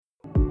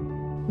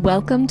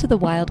Welcome to The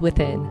Wild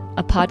Within,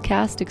 a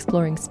podcast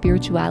exploring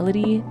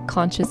spirituality,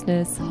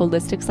 consciousness,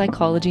 holistic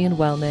psychology and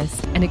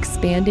wellness, and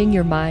expanding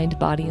your mind,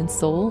 body, and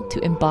soul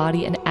to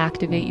embody and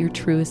activate your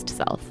truest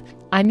self.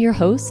 I'm your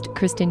host,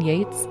 Kristen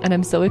Yates, and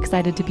I'm so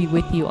excited to be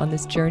with you on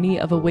this journey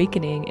of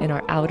awakening in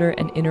our outer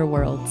and inner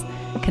worlds.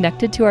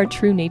 Connected to our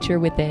true nature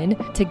within,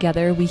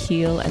 together we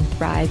heal and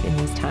thrive in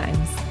these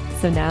times.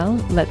 So now,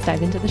 let's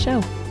dive into the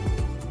show.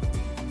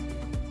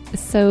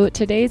 So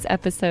today's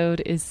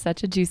episode is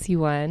such a juicy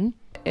one.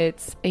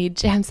 It's a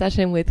jam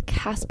session with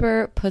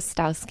Kacper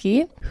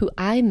Postawski, who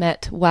I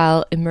met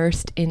while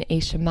immersed in a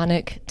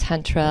Shamanic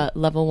Tantra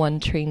level 1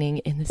 training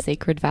in the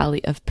Sacred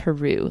Valley of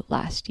Peru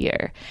last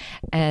year.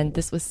 And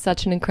this was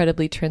such an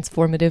incredibly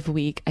transformative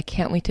week. I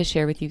can't wait to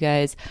share with you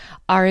guys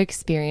our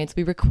experience.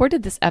 We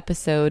recorded this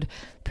episode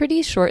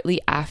pretty shortly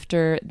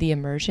after the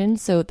immersion.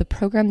 So the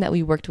program that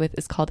we worked with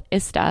is called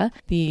ISTA,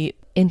 the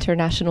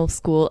International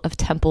School of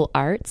Temple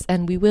Arts,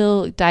 and we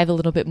will dive a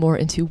little bit more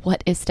into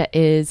what ISTA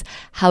is,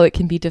 how it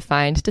can be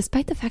defined,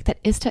 despite the fact that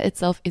ISTA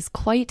itself is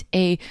quite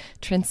a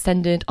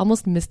transcendent,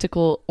 almost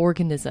mystical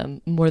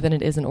organism more than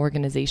it is an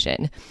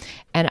organization.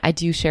 And I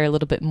do share a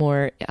little bit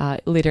more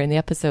later in the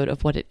episode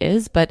of what it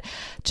is, but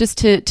just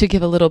to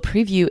give a little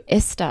preview,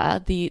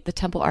 ISTA, the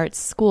Temple Arts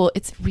School,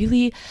 it's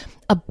really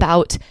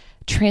about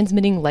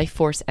transmitting life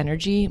force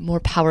energy more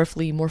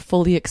powerfully, more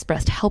fully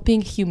expressed,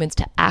 helping humans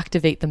to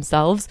activate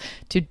themselves,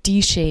 to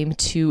de-shame,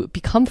 to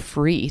become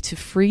free, to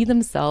free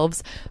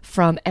themselves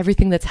from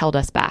everything that's held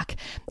us back.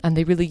 And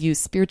they really use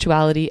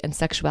spirituality and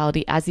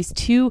sexuality as these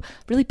two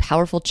really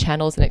powerful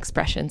channels and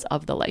expressions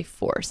of the life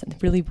force, and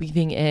really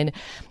weaving in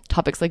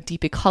topics like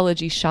deep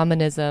ecology,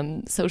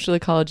 shamanism, social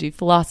ecology,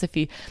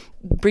 philosophy,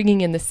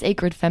 bringing in the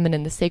sacred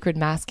feminine, the sacred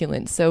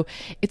masculine. So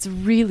it's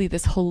really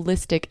this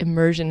holistic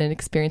immersion and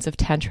experience of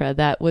Tantra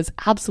that was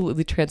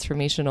absolutely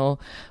transformational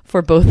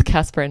for both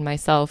Kacper and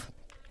myself.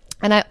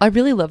 And I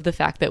really love the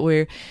fact that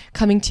we're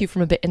coming to you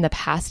from a bit in the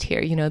past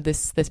here. You know,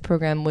 this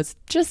program was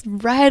just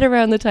right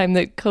around the time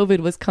that COVID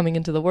was coming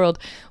into the world.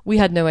 We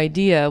had no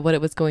idea what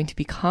it was going to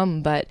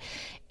become, but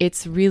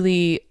it's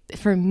really,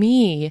 for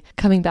me,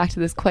 coming back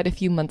to this quite a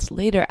few months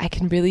later, I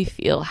can really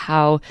feel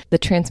how the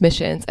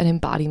transmissions and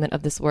embodiment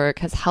of this work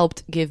has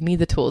helped give me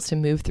the tools to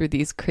move through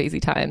these crazy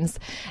times.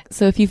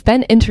 So if you've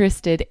been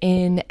interested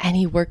in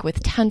any work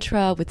with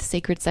Tantra, with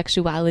sacred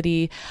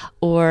sexuality,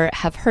 or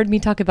have heard me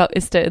talk about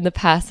ISTA in the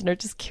past and are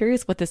just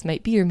curious what this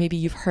might be, or maybe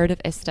you've heard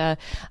of ISTA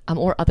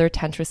or other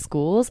Tantra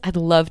schools, I'd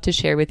love to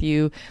share with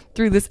you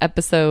through this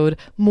episode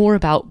more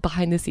about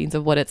behind the scenes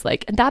of what it's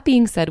like. And that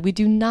being said, we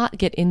do not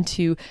get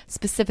into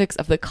specifics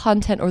of the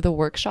content or the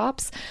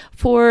workshops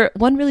for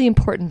one really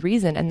important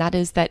reason, and that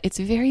is that it's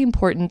very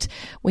important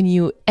when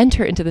you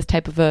enter into this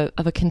type of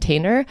a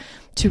container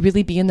to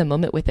really be in the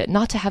moment with it,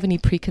 not to have any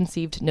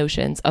preconceived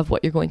notions of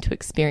what you're going to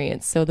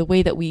experience. So the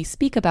way that we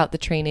speak about the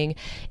training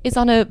is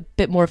on a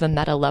bit more of a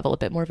meta level, a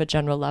bit more of a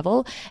general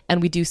level,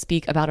 and we do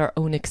speak about our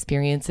own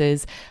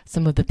experiences,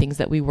 some of the things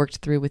that we worked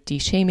through with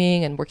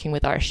de-shaming and working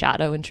with our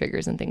shadow and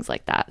triggers and things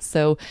like that.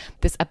 So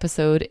this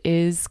episode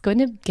is going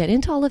to get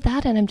into all of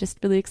that, and I'm just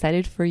really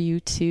excited for you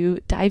to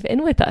dive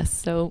in with us.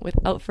 So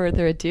without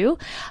further ado,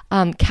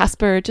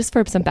 Kacper, just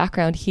for some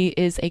background, he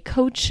is a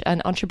coach,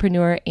 an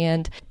entrepreneur,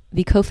 and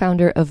the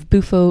co-founder of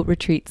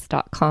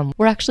buforetreats.com.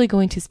 We're actually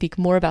going to speak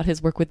more about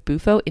his work with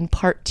Bufo in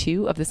part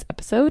 2 of this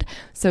episode,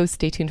 so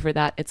stay tuned for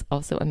that. It's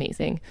also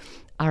amazing.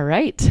 All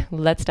right,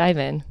 let's dive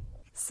in.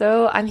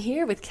 So I'm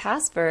here with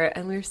Kacper,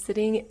 and we're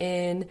sitting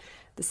in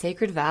the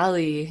Sacred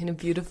Valley in a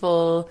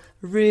beautiful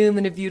room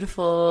in a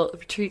beautiful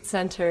retreat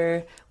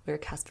center where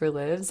Kacper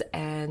lives,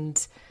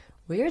 and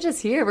we're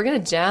just here. We're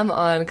going to jam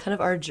on kind of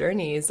our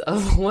journeys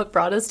of what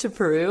brought us to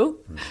Peru,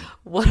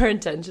 what our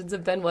intentions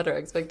have been, what our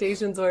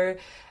expectations were,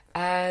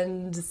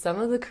 and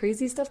some of the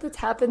crazy stuff that's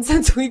happened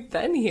since we've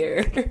been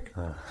here.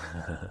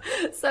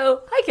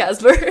 So, hi,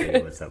 Kacper.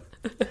 Hey, what's up?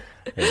 Hey,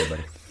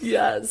 everybody.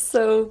 Yeah,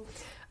 so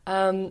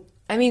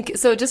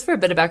so just for a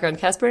bit of background,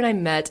 Kacper and I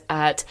met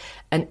at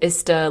an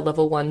ISTA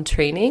level 1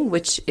 training,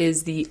 which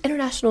is the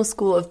International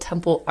School of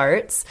Temple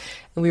Arts.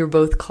 And we were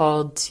both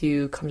called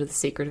to come to the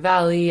Sacred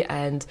Valley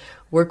and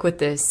work with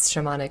this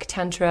shamanic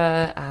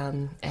tantra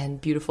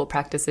and beautiful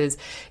practices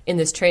in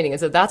this training. And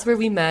so that's where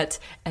we met.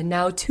 And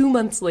now 2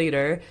 months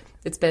later,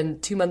 it's been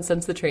 2 months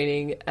since the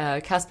training.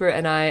 Kacper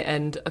and I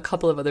and a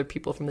couple of other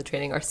people from the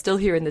training are still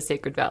here in the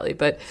Sacred Valley.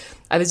 But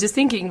I was just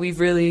thinking we've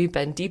really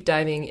been deep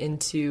diving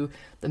into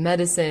the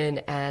medicine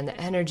and the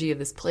energy of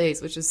this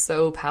place, which is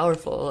so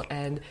powerful.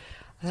 And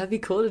that'd be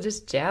cool to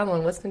just jam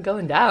on what's been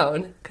going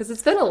down, because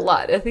it's been a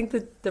lot. I think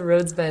that the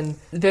road's been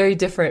very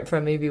different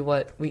from maybe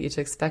what we each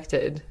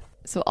expected.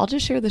 So I'll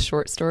just share the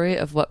short story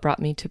of what brought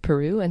me to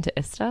Peru and to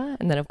ISTA.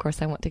 And then, of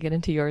course, I want to get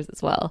into yours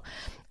as well.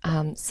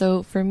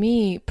 So for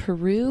me,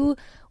 Peru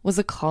was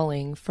a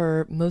calling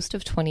for most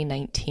of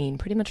 2019,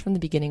 pretty much from the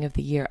beginning of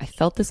the year. I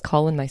felt this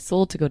call in my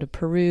soul to go to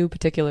Peru,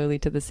 particularly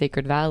to the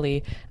Sacred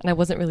Valley, and I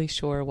wasn't really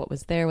sure what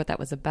was there, what that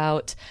was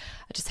about.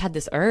 I just had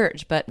this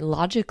urge, but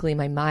logically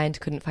my mind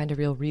couldn't find a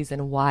real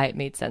reason why it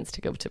made sense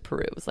to go to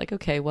Peru. It was like,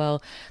 okay,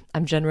 well,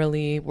 I'm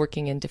generally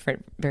working in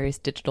different various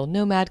digital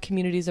nomad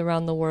communities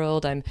around the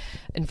world. I'm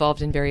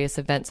involved in various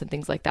events and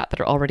things like that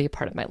are already a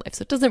part of my life.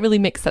 So it doesn't really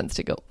make sense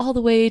to go all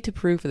the way to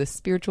Peru for this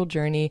spiritual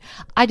journey.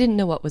 I didn't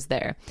know what was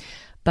there.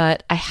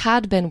 But I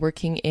had been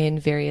working in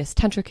various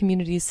Tantra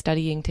communities,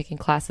 studying, taking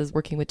classes,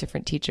 working with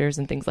different teachers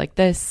and things like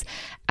this,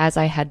 as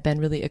I had been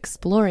really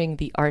exploring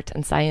the art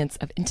and science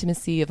of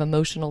intimacy, of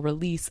emotional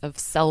release, of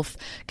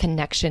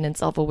self-connection and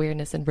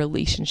self-awareness and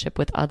relationship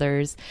with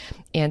others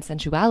and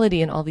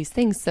sensuality and all these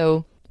things.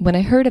 So when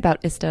I heard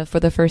about ISTA for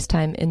the first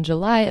time in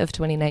July of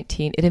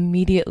 2019, it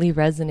immediately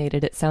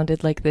resonated. It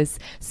sounded like this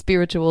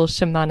spiritual,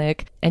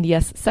 shamanic, and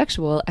yes,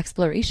 sexual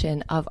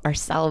exploration of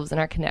ourselves and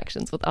our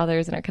connections with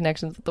others and our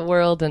connections with the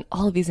world and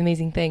all of these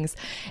amazing things.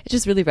 It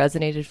just really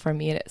resonated for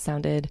me, and it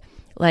sounded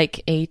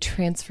like a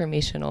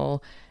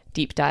transformational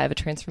deep dive, a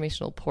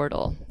transformational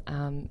portal.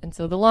 And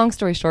so the long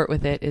story short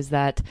with it is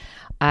that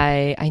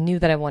I knew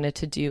that I wanted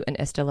to do an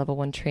ISTA level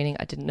 1 training.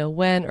 I didn't know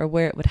when or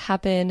where it would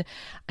happen.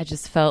 I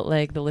just felt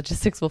like the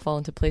logistics will fall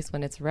into place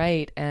when it's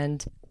right.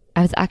 And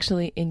I was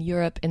actually in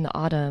Europe in the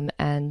autumn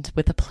and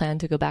with a plan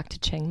to go back to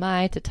Chiang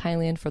Mai, to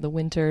Thailand for the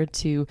winter,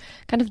 to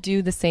kind of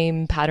do the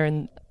same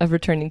pattern of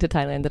returning to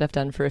Thailand that I've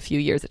done for a few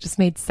years. It just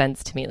made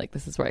sense to me. Like,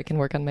 this is where I can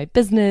work on my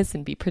business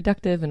and be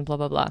productive and blah,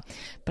 blah, blah.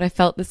 But I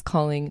felt this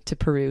calling to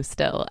Peru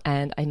still.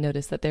 And I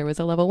noticed that there was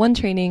a level 1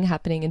 training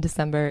happening in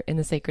December in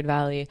the Sacred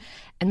Valley.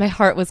 And my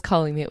heart was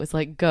calling me. It was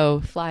like,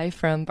 go, fly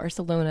from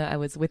Barcelona. I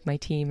was with my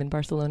team in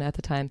Barcelona at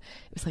the time.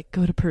 It was like,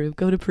 go to Peru,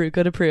 go to Peru,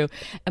 go to Peru.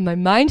 And my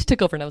mind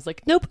took over and I was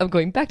like, nope, I'm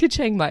going back to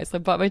Chiang Mai. So I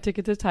bought my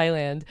ticket to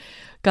Thailand,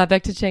 got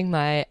back to Chiang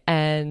Mai.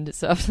 And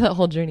so after that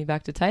whole journey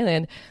back to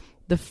Thailand,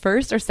 the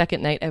first or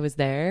second night I was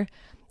there,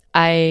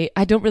 I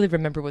don't really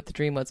remember what the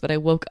dream was, but I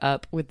woke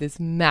up with this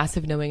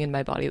massive knowing in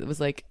my body that was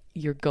like,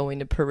 you're going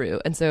to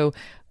Peru. And so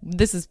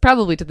this is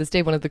probably to this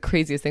day one of the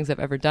craziest things I've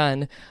ever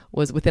done.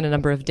 Was within a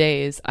number of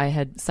days I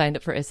had signed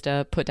up for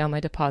ISTA, put down my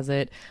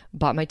deposit,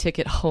 bought my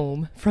ticket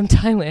home from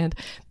Thailand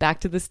back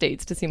to the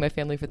States to see my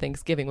family for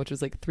Thanksgiving, which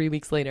was like 3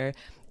 weeks later,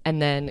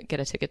 and then get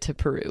a ticket to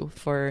Peru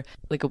for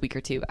like a week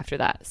or two after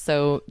that.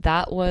 So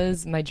that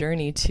was my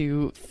journey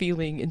to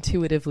feeling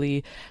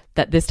intuitively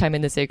that this time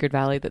in the Sacred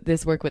Valley, that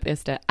this work with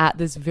ISTA at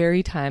this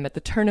very time, at the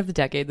turn of the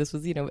decade, this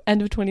was,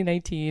 end of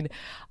 2019,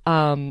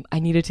 I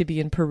needed to be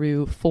in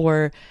Peru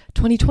for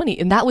 2020.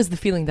 And that was the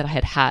feeling that I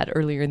had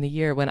earlier in the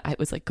year when I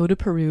was like, go to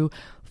Peru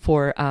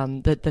for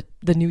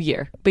the new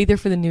year, be there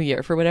for the new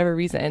year for whatever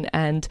reason.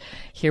 And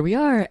here we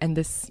are. And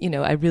this,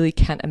 I really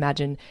can't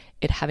imagine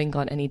it having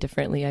gone any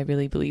differently. I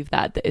really believe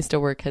that the ISTA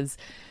work has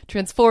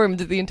transformed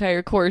the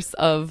entire course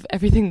of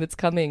everything that's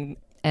coming.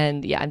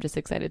 And yeah, I'm just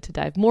excited to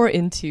dive more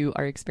into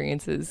our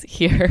experiences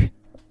here.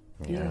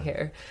 Yeah.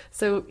 Here.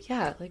 So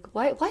yeah, like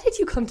why did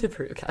you come to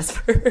Peru,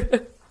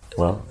 Kacper?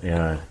 Well,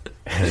 yeah,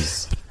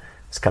 it's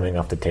coming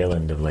off the tail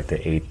end of like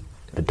the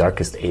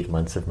darkest 8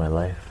 months of my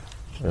life,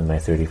 in my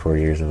 34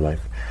 years of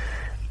life.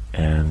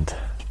 And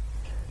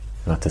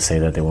not to say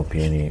that there won't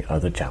be any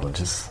other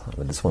challenges,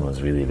 but this one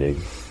was really big,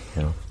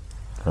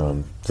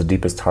 It's the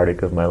deepest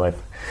heartache of my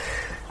life.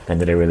 I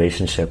ended a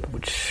relationship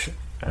which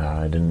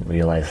I didn't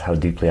realize how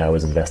deeply I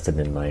was invested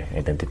in my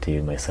identity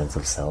and my sense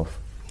of self.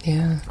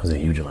 Yeah. It was a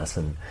huge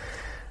lesson.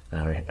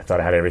 I thought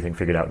I had everything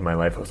figured out in my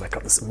life. I was like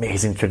on this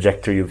amazing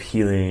trajectory of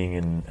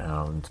healing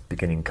and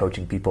beginning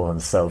coaching people on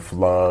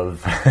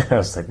self-love. That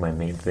was like my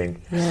main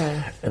thing.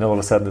 Yeah. And all of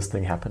a sudden this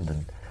thing happened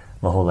and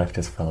my whole life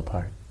just fell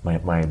apart. My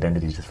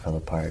identity just fell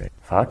apart.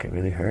 Fuck, it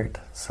really hurt.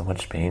 So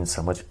much pain,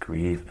 so much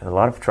grief, and a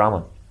lot of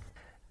trauma.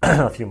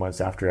 A few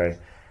months after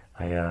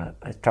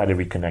I tried to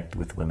reconnect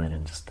with women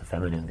and just the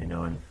feminine,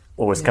 and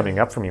what was coming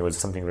up for me was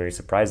something very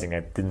surprising. I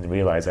didn't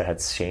realize I had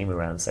shame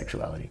around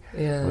sexuality.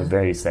 Yeah. I'm a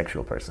very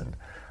sexual person.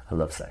 I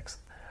love sex.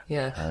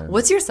 Yeah.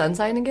 What's your sun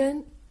sign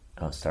again?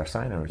 Star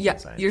sign or yeah,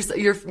 sign?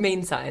 Your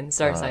main sign,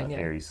 star sign. Yeah.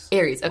 Aries.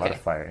 Aries. Okay. A lot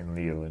of fire in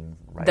Leo and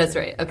rising. That's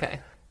right.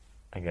 Okay.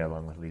 I get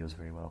along with Leos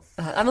very well.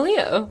 I'm a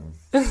Leo.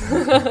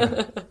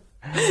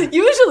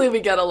 Usually we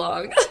get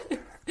along.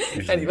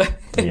 Anyway.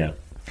 Yeah.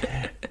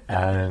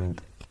 And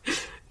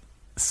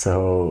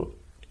so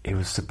it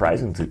was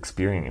surprising to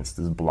experience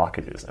these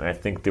blockages. And I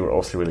think they were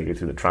also related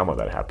to the trauma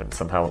that happened.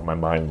 Somehow my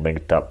mind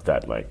linked up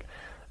that like,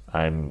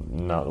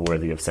 I'm not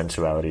worthy of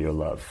sensuality or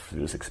love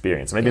through this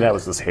experience. Maybe that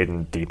was just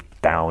hidden deep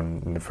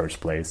down in the first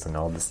place, and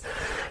all this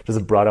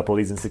just brought up all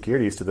these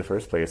insecurities to the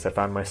first place. I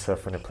found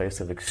myself in a place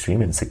of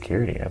extreme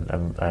insecurity.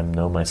 I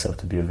know myself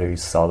to be a very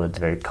solid,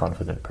 very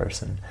confident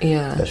person,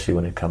 especially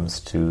when it comes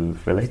to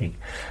relating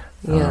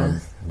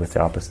with the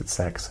opposite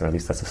sex, or at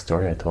least that's a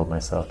story I told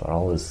myself. I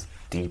always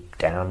deep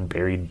down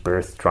buried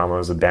birth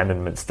traumas,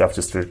 abandonment stuff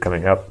just started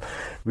coming up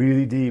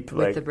really deep.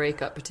 With the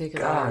breakup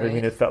particularly. God, right? I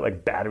mean, it felt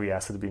like battery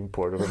acid being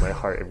poured over my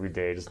heart every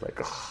day. Just like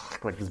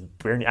this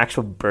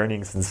actual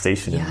burning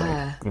sensation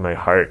in my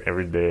heart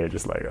every day.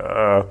 Just like,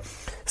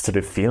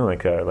 started feeling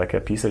like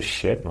a piece of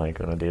shit, like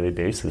on a daily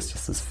basis.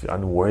 Just this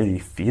unworthy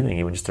feeling,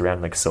 even just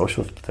around like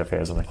social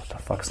affairs. I'm like, what the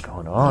fuck's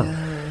going on?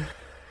 Yeah.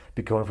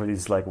 Be going for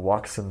these like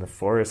walks in the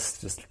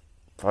forest, just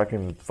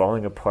fucking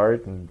falling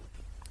apart and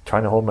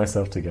trying to hold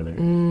myself together.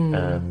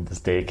 And this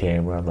day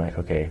came where I'm like,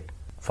 okay,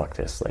 fuck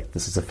this. Like,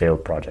 this is a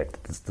failed project.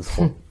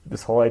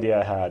 This whole idea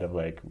I had of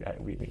like,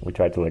 we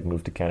tried to like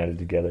move to Canada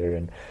together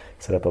and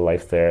set up a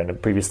life there.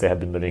 And previously I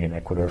had been living in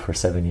Ecuador for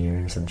 7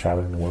 years and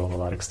traveling the world a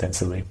lot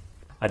extensively.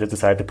 I just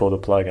decided to pull the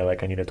plug.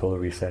 I need a total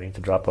reset. I need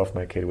to drop off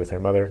my kid with her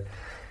mother.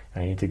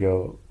 I need to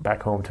go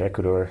back home to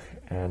Ecuador.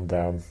 And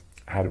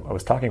I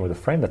was talking with a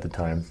friend at the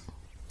time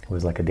who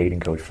was like a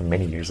dating coach from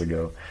many years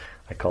ago.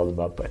 I called him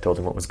up. I told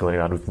him what was going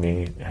on with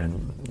me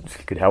and if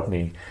he could help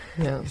me.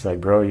 Yeah. He's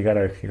like, bro, you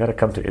gotta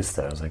come to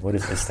ISTA. I was like, what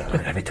is ISTA?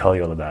 Like, let me tell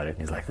you all about it. And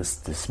he's like,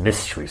 this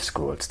mystery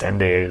school. It's 10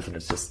 days and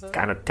it's just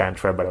kind of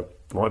Tantra, but I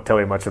won't tell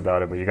you much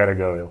about it, but you gotta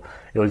go.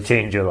 It'll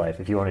change your life.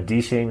 If you want to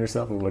de-shame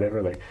yourself or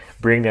whatever, like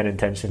bring that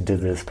intention to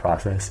this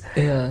process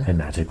and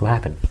magic will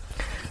happen.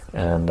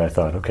 And I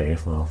thought, okay,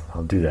 well,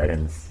 I'll do that.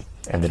 And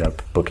ended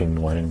up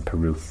booking one in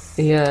Peru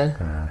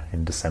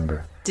in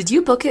December. Did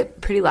you book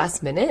it pretty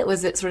last minute?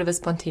 Was it sort of a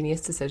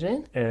spontaneous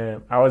decision?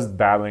 I was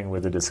battling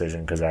with the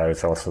decision because I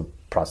was also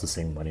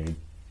processing money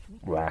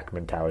lack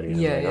mentality.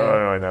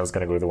 And I was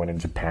going to go to the one in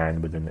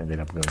Japan, but then ended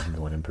up going to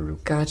the one in Peru.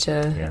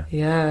 Gotcha.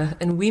 Yeah.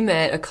 And we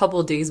met a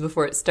couple days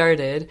before it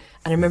started.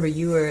 And I remember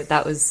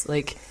that was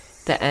like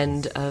the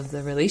end of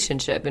the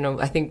relationship.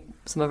 I think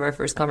some of our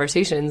first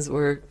conversations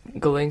were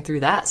going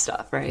through that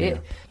stuff,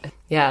 right?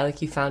 Yeah,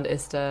 like you found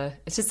ISTA.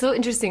 It's just so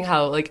interesting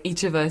how like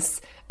each of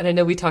us, and I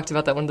know we talked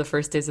about that one of the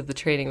first days of the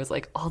training, was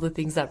like all the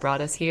things that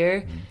brought us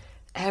here.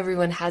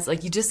 Everyone has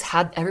like,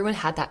 everyone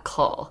had that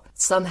call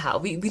somehow.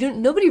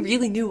 Nobody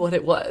really knew what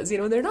it was.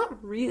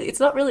 It's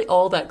not really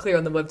all that clear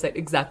on the website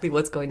exactly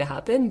what's going to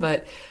happen,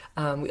 but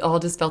we all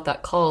just felt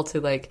that call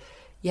to like,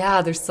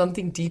 yeah, there's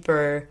something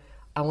deeper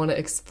I want to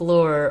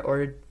explore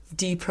or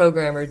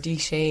deprogram or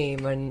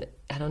de-shame, and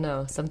I don't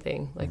know,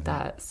 something like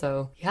that.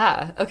 So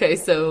yeah. Okay.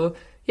 So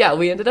yeah,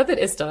 we ended up at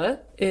ISTA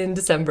in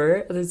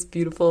December, this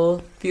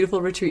beautiful, beautiful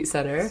retreat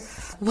center.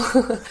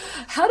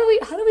 How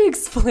do we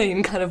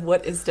explain kind of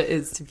what ISTA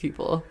is to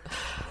people?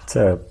 It's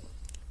a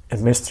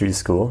mystery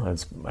school.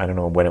 I don't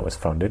know when it was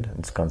founded.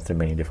 It's gone through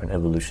many different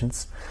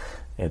evolutions.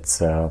 It's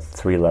a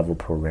 3-level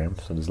program.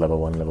 So there's level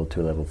 1, level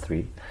 2, level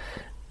 3.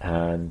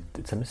 And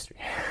it's a mystery.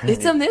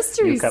 It's a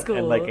mystery school.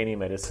 And like any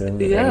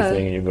medicine,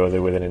 anything, you go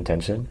there with an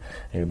intention.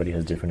 Everybody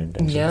has different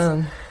intentions.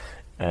 Yeah.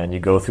 And you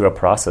go through a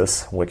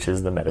process, which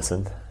is the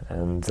medicine.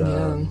 And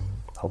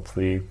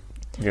hopefully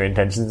your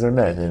intentions are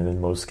met. And in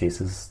most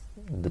cases,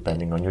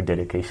 depending on your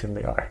dedication,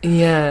 they are.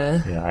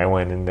 Yeah. Yeah. I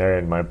went in there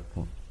and my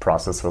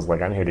process was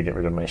like, I'm here to get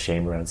rid of my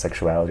shame around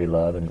sexuality,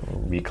 love, and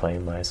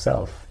reclaim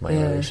myself, my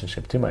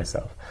relationship to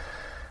myself.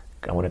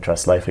 I want to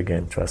trust life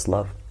again, trust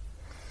love.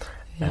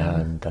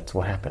 And that's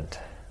what happened.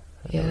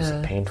 It was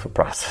a painful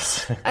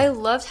process. I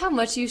loved how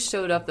much you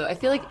showed up, though. I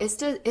feel like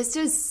ISTA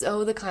is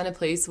so the kind of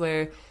place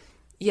where,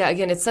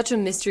 again, it's such a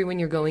mystery when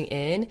you're going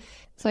in.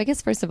 So I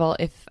guess, first of all,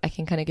 if I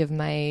can kind of give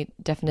my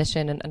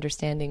definition and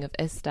understanding of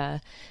ISTA,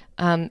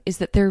 is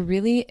that they're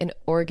really an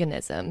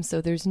organism. So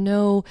there's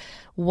no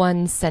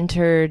one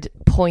centered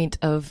point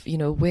of,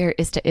 where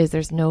ISTA is.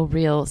 There's no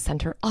real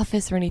center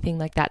office or anything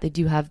like that. They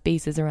do have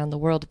bases around the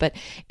world, but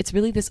it's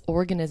really this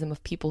organism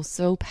of people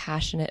so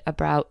passionate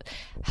about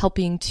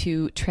helping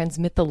to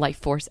transmit the life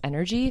force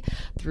energy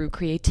through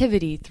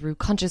creativity, through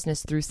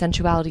consciousness, through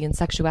sensuality and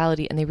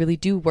sexuality. And they really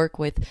do work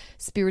with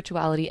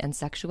spirituality and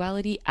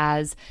sexuality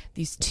as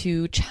these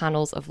two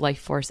channels of life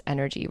force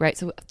energy, right?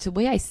 So the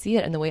way I see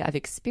it and the way I've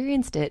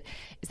experienced it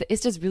is that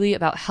ISTA is really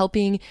about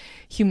helping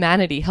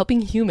humanity,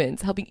 helping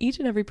humans, helping each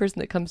and every person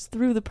that comes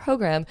through the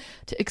program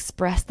to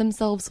express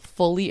themselves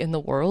fully in the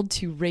world,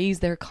 to raise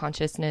their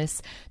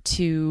consciousness,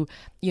 to,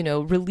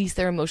 release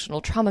their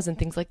emotional traumas and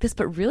things like this,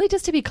 but really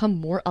just to become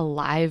more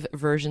alive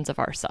versions of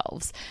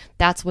ourselves.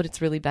 That's what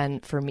it's really been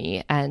for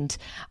me. And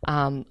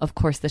of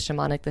course, the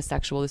shamanic, the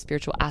sexual, the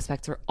spiritual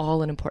aspects are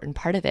all an important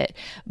part of it.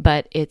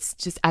 But it's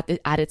just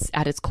at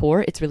its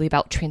core, it's really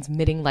about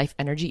transmitting life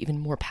energy even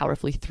more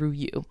powerfully through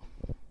you.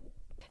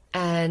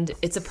 And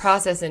it's a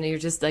process, and you're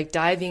just like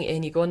diving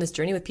in, you go on this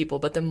journey with people,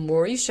 but the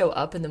more you show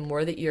up and the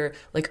more that you're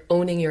like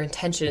owning your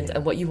intentions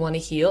and what you want to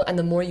heal, and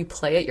the more you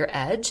play at your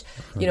edge,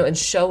 and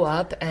show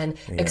up and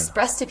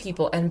express to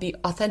people and be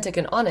authentic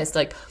and honest,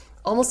 like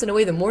almost in a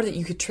way, the more that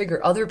you could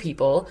trigger other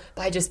people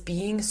by just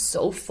being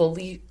so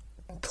fully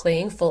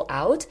playing full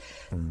out,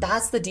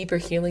 that's the deeper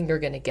healing you're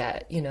going to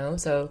get,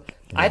 So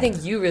I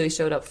think you really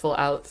showed up full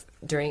out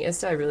during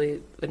ISTA. I really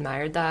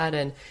admired that.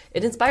 And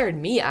it inspired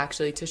me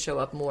actually to show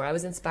up more. I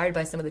was inspired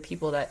by some of the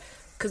people that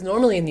because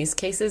normally in these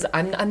cases,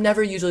 I'm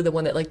never usually the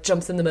one that like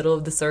jumps in the middle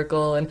of the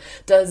circle and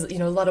does,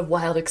 a lot of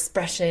wild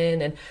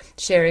expression and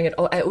sharing it.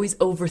 I always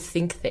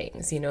overthink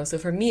things, So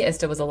for me,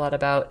 ISTA was a lot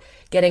about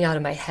getting out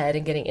of my head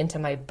and getting into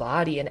my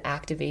body and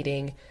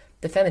activating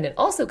the feminine.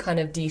 Also kind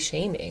of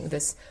de-shaming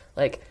this,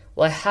 like,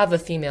 well, I have a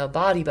female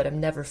body, but I've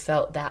never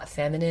felt that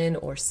feminine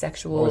or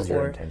sexual. What was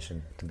your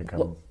intention to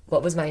become?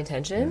 What was my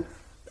intention?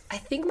 Yeah. I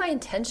think my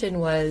intention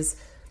was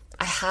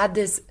I had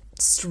this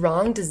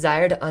strong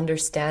desire to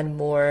understand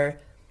more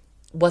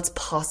what's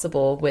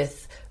possible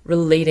with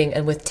relating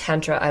and with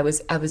Tantra.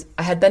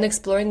 I had been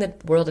exploring the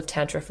world of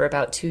Tantra for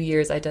about 2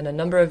 years. I'd done a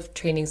number of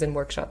trainings and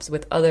workshops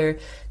with other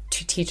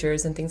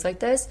teachers and things like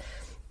this,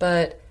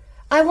 but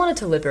I wanted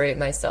to liberate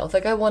myself.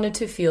 Like, I wanted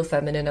to feel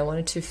feminine. I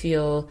wanted to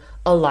feel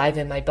alive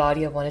in my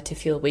body. I wanted to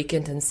feel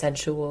awakened and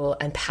sensual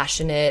and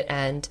passionate.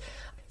 And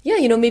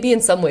yeah, maybe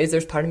in some ways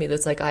there's part of me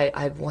that's like,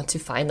 I want to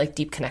find like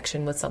deep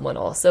connection with someone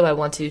also. I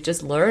want to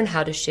just learn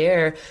how to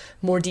share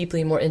more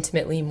deeply, more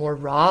intimately, more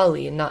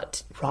rawly, and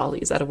not rawly,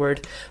 is that a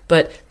word?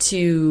 But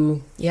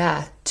to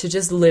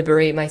just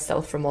liberate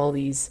myself from all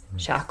these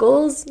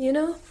shackles,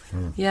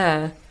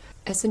 Yeah.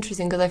 It's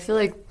interesting because I feel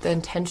like the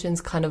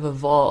intentions kind of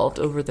evolved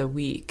over the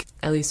week,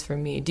 at least for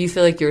me. Do you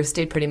feel like yours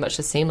stayed pretty much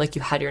the same? Like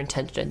you had your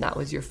intention, that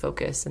was your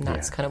focus, and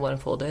that's kind of what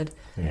unfolded?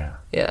 Yeah.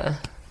 Yeah.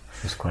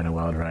 It was quite a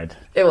wild ride.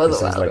 It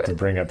was a wild ride. Like to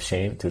bring up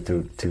shame,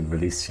 to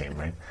release shame,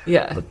 right?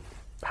 Yeah. But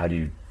how do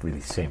you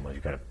release shame? Well,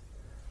 you got to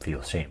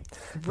feel shame.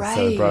 Right.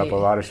 So it brought up a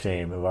lot of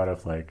shame, a lot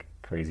of like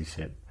crazy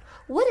shit.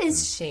 What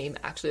is shame,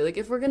 actually? Like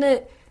if we're going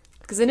to...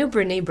 Because I know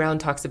Brene Brown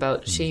talks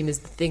about shame is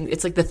the thing.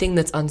 It's like the thing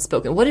that's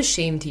unspoken. What is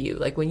shame to you?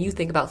 Like when you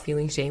think about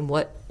feeling shame,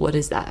 what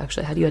is that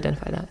actually? How do you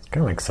identify that? It's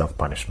kind of like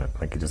self-punishment.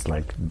 Like you just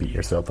like beat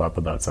yourself up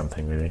about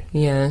something, really.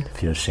 Yeah.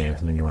 Feel shame,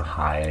 something you want to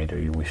hide or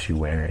you wish you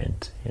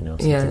weren't.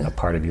 Something, a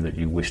part of you that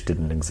you wish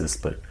didn't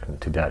exist, but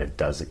too bad it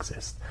does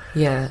exist.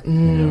 Yeah.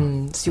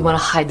 So you want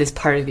to hide this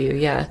part of you.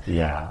 Yeah.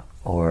 Yeah.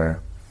 Or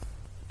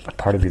a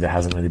part of you that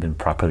hasn't really been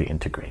properly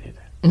integrated.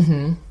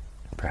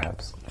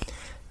 Perhaps.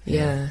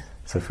 Yeah.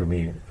 So for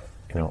me,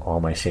 all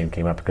my shame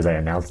came up because I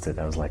announced it.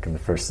 I was like in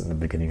the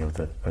beginning of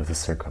the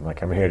circle. I'm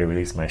like, I'm here to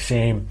release my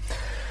shame.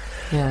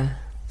 Yeah.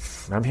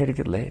 I'm here to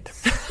get laid.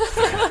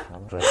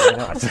 I'm like, why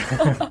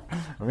not?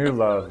 I'm here to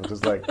love. I'm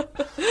just like...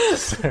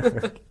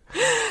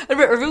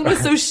 Everyone was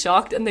so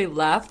shocked and they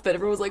laughed, but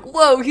everyone was like,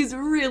 whoa, he's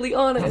really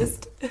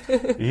honest.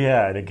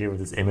 Yeah, and it gave me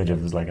this image of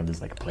I'm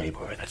just like a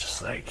playboy that's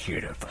just like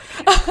here to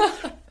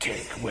fucking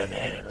take women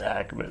and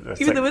that.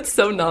 Even though it's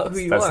so not who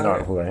you are. That's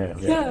not who I am.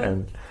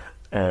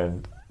 Yeah.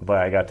 But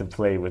I got to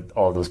play with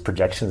all those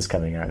projections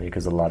coming at me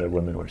because a lot of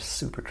women were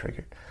super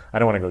triggered. I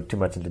don't want to go too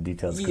much into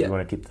details because we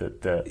want to keep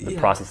the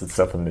process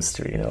itself a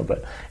mystery,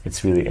 But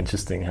it's really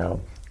interesting how,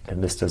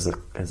 and this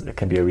it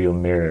can be a real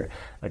mirror.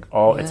 Like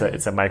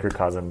it's a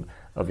microcosm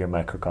of your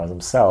microcosm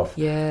self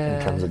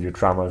in terms of your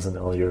traumas and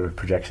all your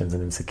projections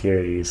and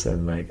insecurities.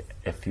 And like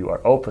if you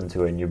are open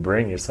to it and you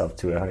bring yourself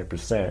to it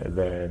 100%,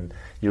 then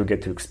you'll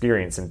get to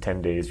experience in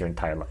 10 days your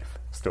entire life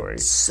story.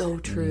 So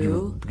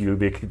true. You'll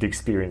be able to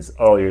experience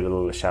all your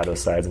little shadow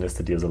sides, and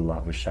ISTA deals a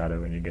lot with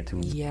shadow, and you get to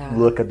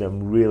look at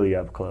them really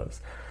up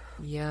close.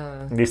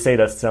 Yeah. And they say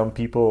that some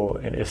people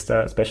in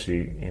ISTA,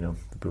 especially, the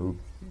people who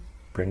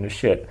bring the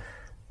shit,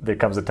 there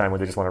comes a time when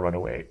they just want to run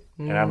away.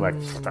 And I'm like,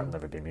 that'll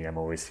never be me. I'm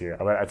always here.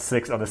 On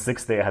the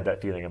 6th day, I had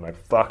that feeling. I'm like,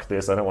 fuck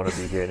this. I don't want to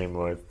be here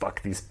anymore.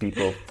 Fuck these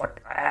people.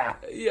 Fuck.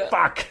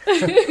 Fuck.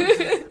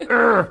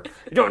 You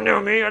don't know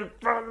me. I'm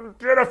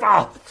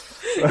beautiful.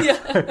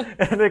 Yeah.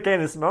 And there came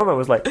this moment.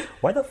 Was like,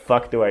 why the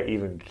fuck do I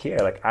even care?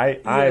 Like,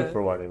 I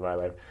for one in my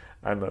life,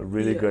 I'm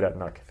really good at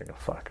not giving a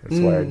fuck. That's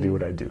why I do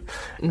what I do.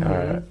 And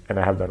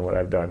I have done what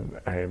I've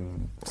done.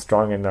 I'm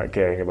strong in not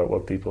caring about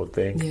what people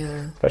think.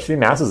 Yeah. Especially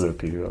masses of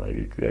people.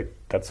 Like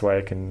that's why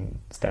I can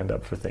stand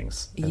up for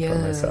things and for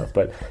myself.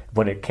 But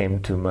when it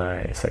came to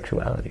my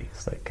sexuality,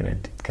 it's like,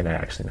 can I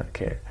actually not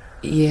care?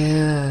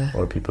 Yeah.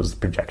 Or people's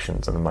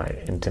projections on my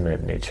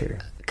intimate nature.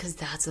 Because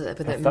that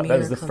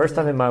was the first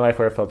time in my life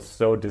where I felt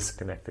so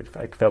disconnected.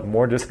 I felt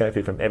more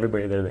disconnected from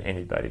everybody there than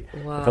anybody.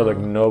 Wow. I felt like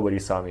nobody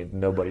saw me,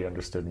 nobody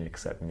understood me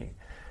except me.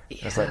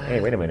 Yeah. It's like, hey,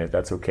 wait a minute,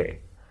 that's okay.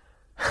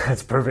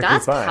 That's perfectly fine.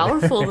 That's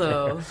powerful,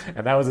 though.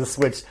 And that was a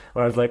switch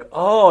where I was like,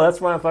 oh,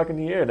 that's why I'm fucking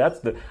here.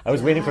 I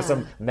was waiting for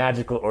some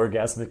magical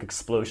orgasmic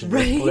explosion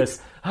of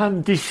bliss.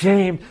 I'm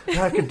de-shamed.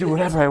 I can do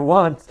whatever I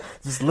want.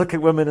 Just look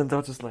at women and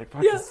they'll just like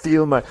fucking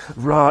feel my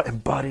raw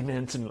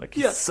embodiment and like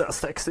he's so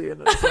sexy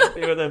and I just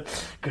be with him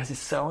because he's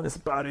so in his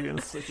body and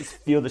it's like just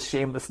feel the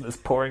shamelessness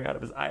pouring out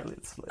of his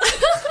eyelids.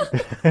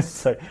 Like,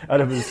 it's like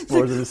out of his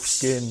pores of his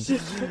skin.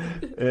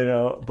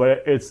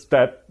 But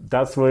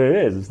that's what it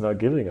is. It's not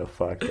giving a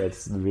fuck.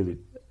 That's really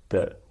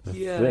the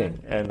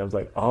thing. And I was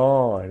like,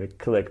 oh, and it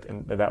clicked,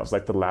 and that was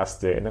like the last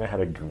day. And then I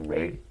had a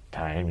great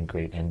time and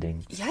great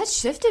ending. Yeah, it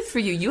shifted for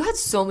you. You had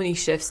so many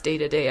shifts day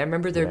to day. I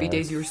remember there'd be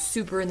days you were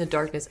super in the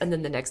darkness, and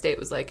then the next day it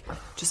was like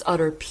just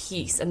utter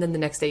peace. And then the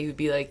next day you'd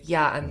be like,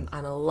 yeah,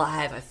 I'm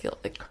alive. I feel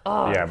like,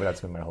 oh. Yeah, but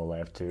that's been my whole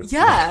life too.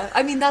 Yeah,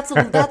 I mean, that's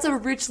a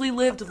richly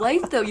lived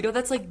life, though. You know,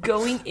 that's like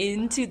going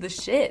into the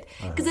shit.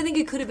 Because I think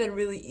it could have been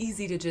really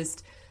easy to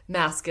just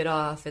mask it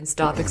off and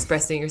stop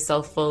expressing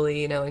yourself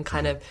fully, you know, and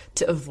kind of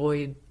to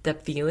avoid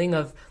that feeling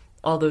of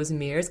all those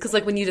mirrors. Because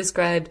like when you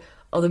described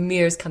all the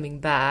mirrors coming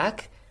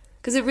back,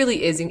 because it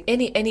really is, in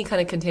any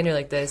kind of container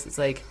like this, it's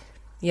like,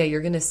 yeah,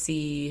 you're going to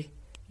see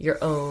your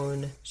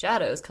own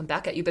shadows come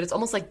back at you, but it's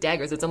almost like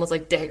daggers. It's almost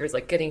like daggers,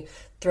 like getting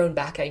thrown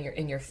back at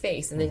in your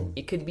face. And then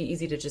it could be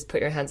easy to just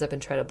put your hands up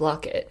and try to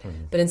block it.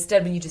 But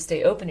instead, when you just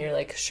stay open, you're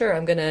like, sure,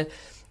 I'm going to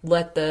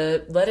let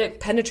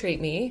it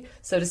penetrate me,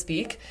 so to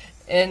speak,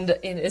 and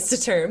in ISTA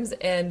terms,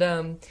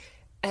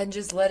 and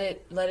just let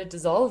it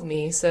dissolve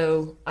me,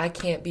 so I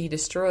can't be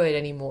destroyed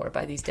anymore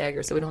by these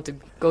daggers. So we don't have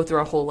to go through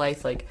our whole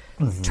life like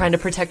trying to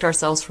protect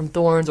ourselves from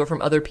thorns or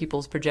from other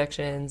people's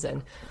projections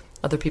and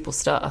other people's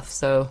stuff.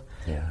 So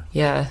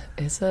yeah,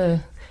 it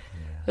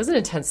was an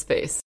intense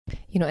space.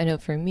 You know, I know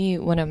for me,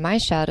 one of my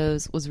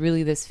shadows was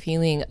really this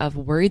feeling of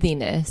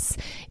worthiness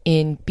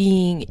in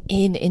being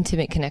in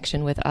intimate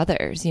connection with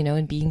others, you know,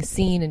 and being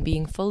seen and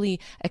being fully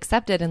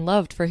accepted and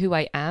loved for who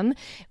I am,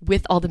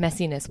 with all the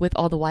messiness, with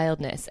all the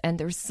wildness. And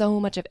there was so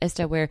much of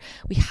ISTA where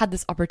we had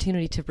this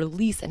opportunity to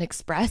release and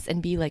express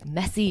and be like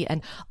messy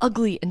and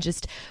ugly and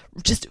just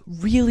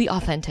really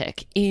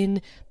authentic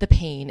in the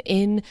pain,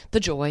 in the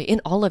joy,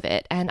 in all of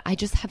it. And I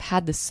just have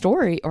had this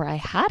story, or I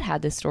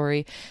had this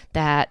story,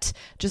 that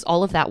just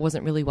all of that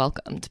wasn't really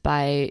welcomed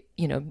by,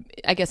 you know,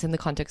 I guess in the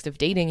context of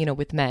dating, you know,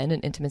 with men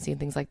and intimacy and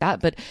things like that,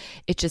 but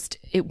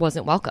it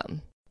wasn't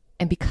welcome.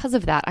 And because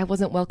of that, I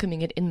wasn't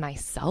welcoming it in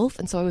myself.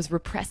 And so I was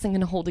repressing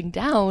and holding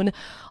down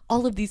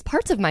all of these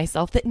parts of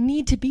myself that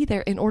need to be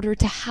there in order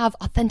to have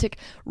authentic,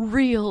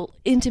 real,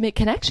 intimate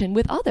connection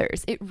with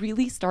others. It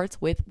really starts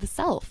with the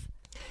self.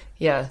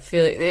 Yeah,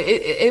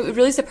 it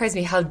really surprised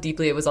me how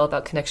deeply it was all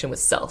about connection with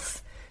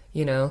self,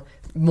 you know,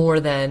 more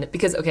than,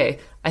 because, okay,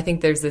 I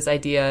think there's this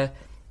idea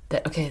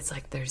that, okay, it's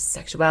like there's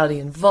sexuality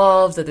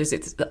involved, that there's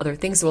other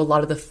things. So a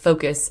lot of the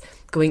focus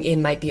going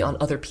in might be on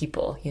other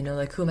people, you know,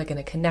 like who am I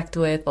going to connect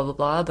with, blah, blah,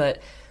 blah.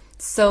 But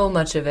so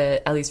much of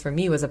it, at least for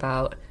me, was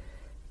about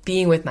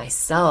being with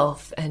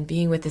myself and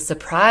being with the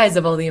surprise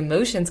of all the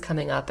emotions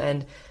coming up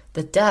and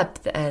the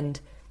depth and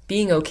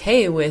being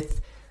okay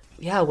with,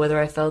 yeah, whether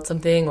I felt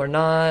something or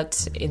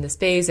not in the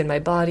space, in my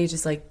body,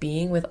 just like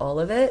being with all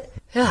of it.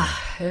 Yeah,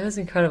 it was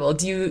incredible.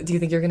 Do you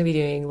think you're going to be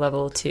doing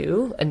level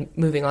 2 and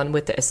moving on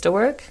with the ISTA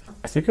work?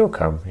 I think it'll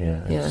come,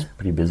 yeah. It's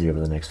pretty busy over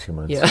the next few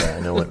months. Yeah.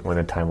 I know when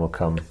the time will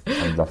come,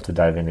 I'd love to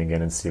dive in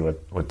again and see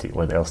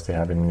what else they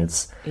have. I mean,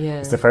 it's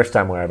the first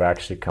time where I've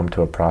actually come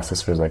to a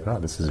process where it's like, oh,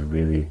 this is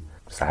really,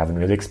 I haven't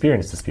really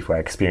experienced this before. I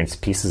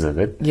experienced pieces of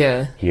it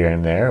here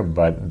and there,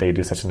 but they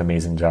do such an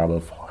amazing job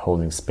of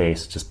holding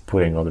space, just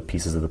putting all the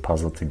pieces of the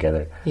puzzle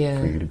together for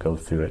you to go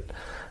through it.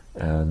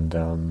 And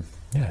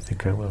I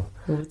think I will.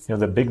 You know,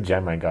 the big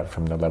gem I got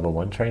from the level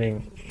 1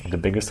 training, the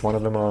biggest one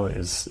of them all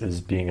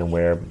is being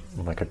aware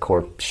of like a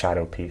core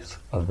shadow piece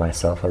of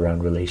myself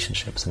around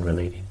relationships and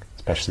relating,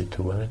 especially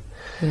to women.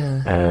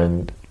 Yeah.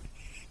 And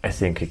I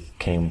think it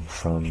came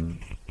from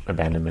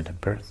abandonment at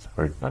birth,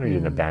 or not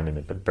even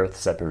abandonment, but birth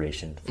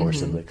separation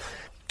forcibly.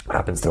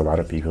 Happens to a lot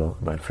of people,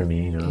 but for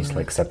me, you know, I was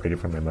like separated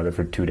from my mother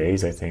for 2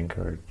 days, I think,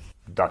 or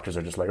doctors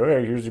are just like,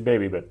 okay, here's your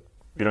baby, but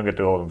you don't get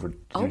to hold him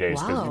for 2 days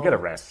because you get a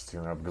rest,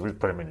 you know, because we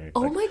put him in.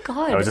 Oh my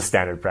God. That was a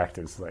standard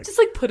practice. Like, just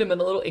like put him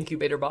in a little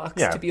incubator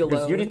box to be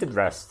alone. You need to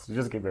rest. You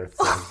just give birth.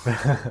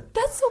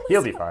 That's so much.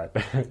 He'll be fine.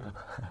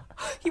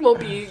 He won't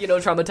be, you know,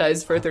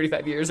 traumatized for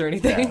 35 years or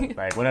anything. Yeah,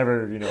 like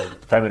whenever, you know,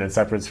 feminine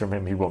separates from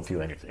him, he won't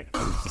feel anything.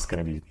 He's just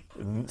going to be...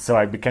 So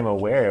I became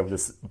aware of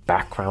this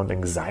background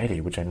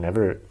anxiety, which I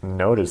never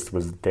noticed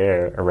was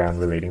there around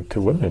relating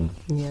to women.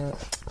 Yeah.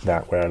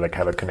 That where I like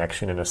have a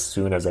connection, and as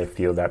soon as I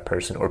feel that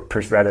person, or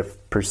rather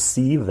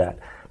perceive that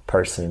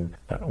person,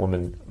 that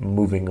woman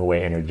moving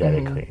away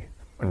energetically,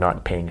 or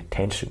not paying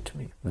attention to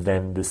me,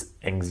 then this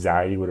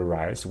anxiety would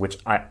arise, which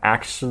I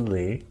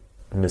actually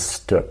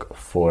mistook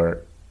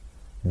for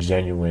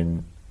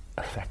genuine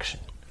affection.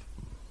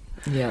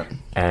 Yeah.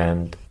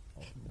 And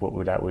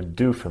what that would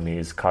do for me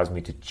is cause me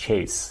to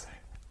chase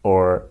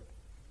or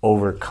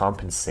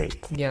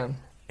overcompensate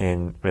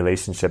in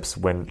relationships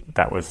when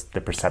that was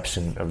the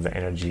perception of the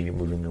energy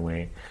moving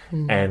away.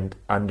 And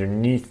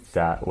underneath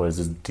that was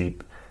this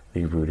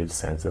deeply rooted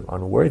sense of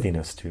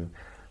unworthiness too.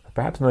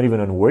 Perhaps not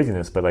even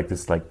unworthiness, but like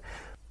this, like,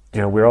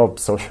 you know, we're all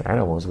social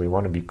animals. We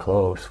want to be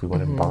close. We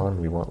want to bond.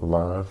 We want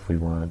love. We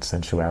want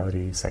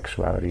sensuality,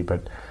 sexuality.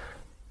 But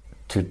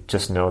to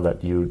just know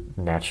that you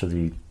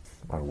naturally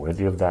are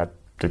worthy of that.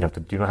 You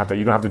don't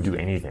have to do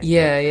anything.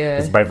 Yeah, right? Yeah.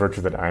 It's by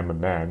virtue that I'm a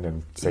man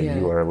and say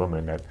you are a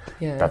woman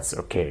that's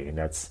okay, and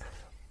that's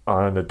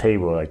on the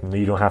table. Like,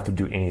 you don't have to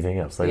do anything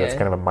else. Like that's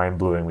kind of a mind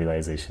blowing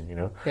realization, you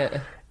know.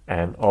 Yeah.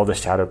 And all the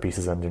shadow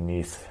pieces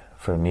underneath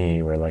for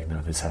me, where like, no,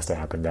 this has to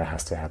happen, that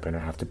has to happen, I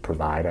have to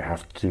provide, I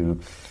have to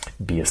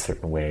be a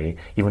certain way,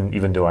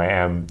 even though I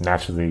am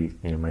naturally,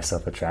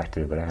 myself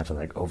attractive, but I have to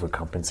like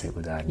overcompensate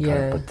with that and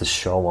kind of put the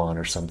show on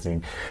or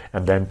something.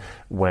 And then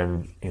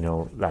when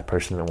that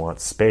person that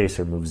wants space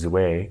or moves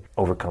away,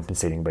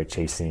 overcompensating by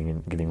chasing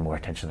and getting more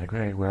attention, like,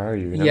 hey, where are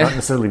you? Not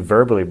necessarily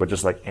verbally, but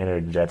just like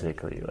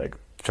energetically, like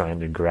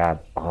trying to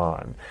grab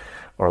on,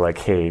 or like,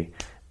 hey,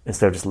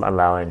 instead of just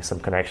allowing some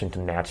connection to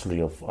naturally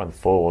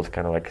unfold,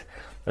 kind of like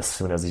as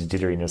soon as these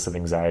jitteriness of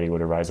anxiety would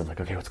arise, I'm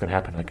like, okay, what's going to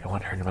happen? Like, I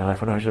want her in my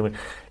life.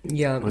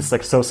 It was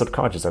like so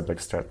subconscious. I'd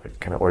like start like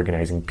kind of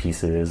organizing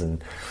pieces,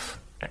 and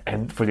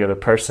for the other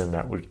person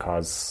that would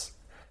cause.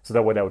 So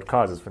that what that would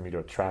cause is for me to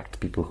attract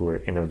people who are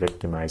in a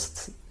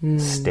victimized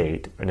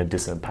state, in a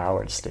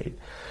disempowered state.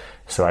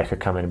 So I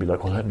could come in and be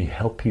like, well, let me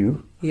help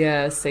you.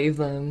 Yeah, save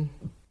them.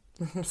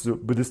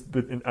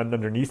 And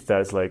underneath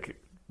that is like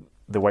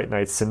the white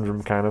knight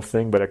syndrome kind of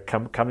thing, but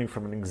coming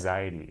from an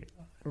anxiety.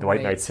 The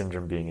white knight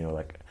syndrome being,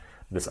 like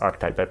this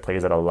archetype that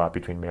plays out a lot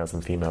between males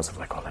and females of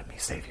like, oh, let me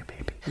save you,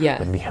 baby. Yeah.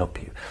 Let me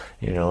help you.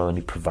 Let me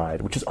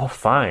provide, which is all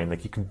fine.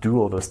 Like you can do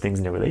all those things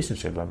in a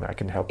relationship. I mean, I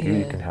can help you,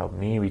 you can help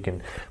me,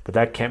 but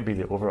that can't be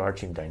the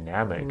overarching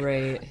dynamic.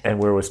 Right. And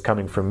where it was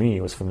coming from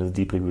me was from the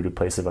deeply rooted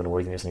place of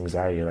unworthiness and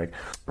anxiety. Like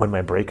when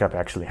my breakup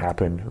actually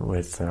happened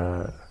with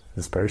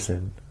this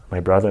person, my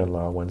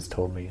brother-in-law once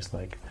told me, he's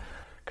like,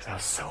 because I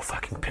was so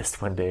fucking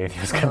pissed one day, and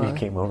he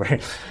came over,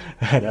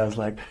 and I was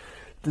like,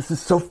 this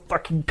is so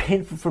fucking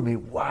painful for me.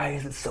 Why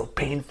is it so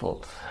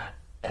painful?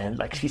 And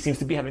like, she seems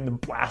to be having the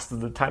blast of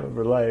the time of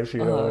her life,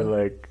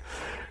 like,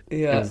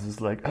 it was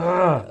just like,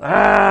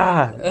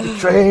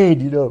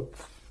 betrayed,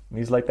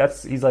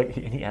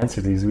 And he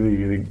answered, he's really,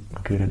 really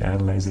good at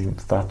analyzing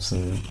thoughts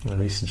and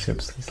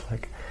relationships. He's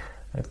like,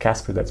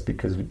 Kacper, that's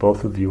because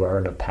both of you are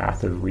on a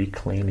path of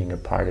reclaiming a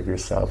part of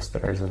yourselves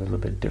that is a little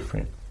bit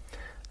different.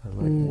 I'm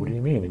like, what do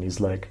you mean? And he's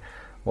like,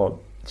 well,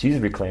 she's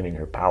reclaiming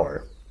her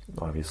power,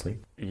 obviously.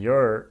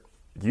 You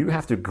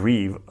have to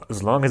grieve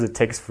as long as it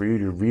takes for you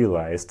to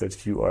realize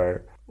that you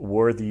are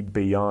worthy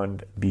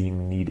beyond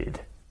being needed,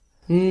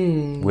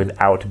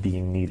 without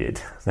being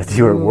needed. That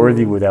you are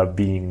worthy without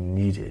being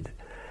needed.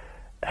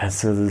 And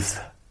so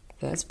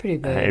that's pretty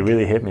big. It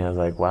really hit me. I was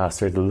like, wow, I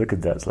started to look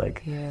at that. It's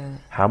like,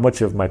 how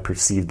much of my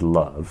perceived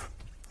love,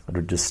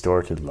 or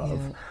distorted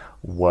love,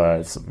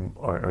 was,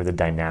 or the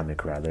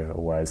dynamic rather,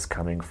 was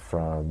coming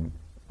from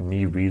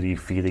me really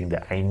feeling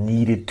that I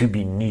needed to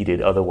be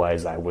needed,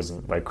 otherwise I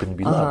couldn't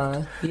be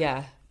loved.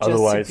 Just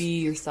to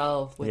be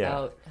yourself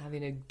without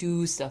having to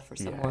do stuff for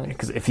someone.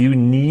 Because if you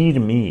need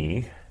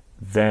me,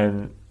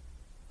 then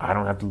I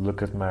don't have to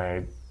look at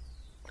my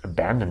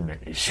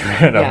abandonment issue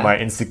and my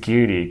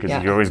insecurity,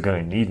 because you're always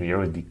going to need me, you're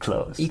always be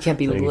close. You can't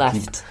be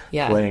left.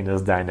 Playing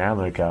this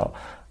dynamic out.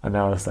 And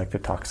now it's like the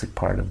toxic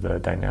part of the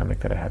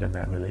dynamic that I had in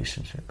that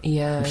relationship.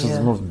 Which was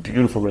the most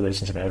beautiful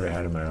relationship I ever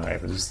had in my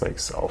life. It was just like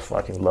so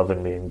fucking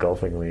lovingly,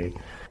 engulfingly.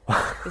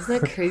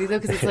 Isn't that crazy though?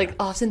 Because it's like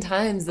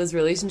oftentimes those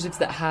relationships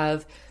that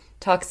have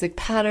toxic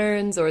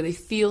patterns, or they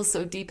feel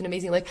so deep and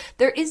amazing, like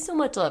there is so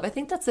much love. I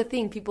think that's the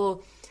thing.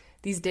 People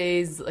these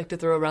days like to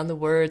throw around the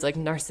words like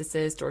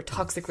narcissist or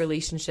toxic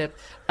relationship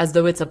as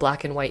though it's a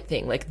black and white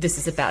thing. Like this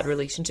is a bad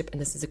relationship and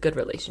this is a good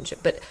relationship.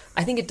 But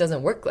I think it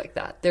doesn't work like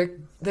that.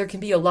 There can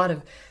be a lot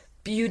of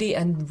beauty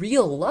and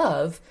real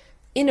love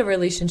in a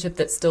relationship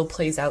that still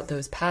plays out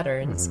those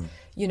patterns,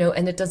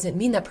 and it doesn't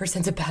mean that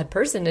person's a bad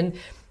person, and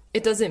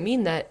it doesn't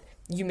mean that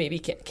you maybe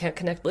can't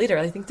connect later.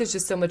 I think there's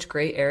just so much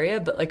gray area,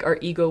 but like our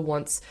ego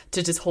wants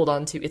to just hold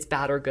on to it's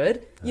bad or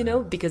good,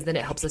 because then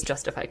it helps us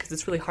justify, because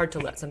it's really hard to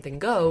let something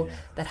go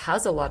that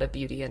has a lot of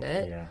beauty in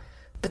it.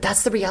 But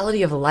that's the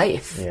reality of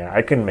life.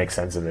 I couldn't make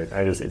sense of it.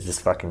 It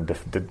just fucking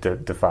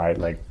defied,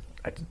 like,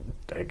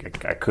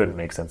 I couldn't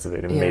make sense of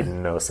it. It made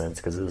no sense,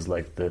 because it was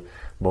like the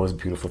most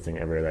beautiful thing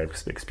ever that I've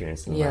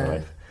experienced in my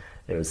life.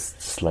 It was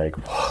just like,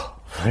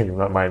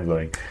 whoa, mind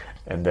blowing.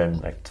 And then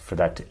like for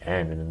that to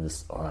end, and then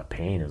all that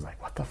pain is like,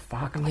 what the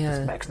fuck? Like,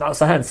 this makes no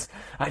sense.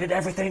 I did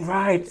everything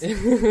right.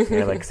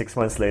 Like 6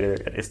 months later,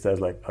 ISTA was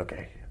like,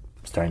 okay,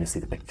 I'm starting to see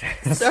the picture.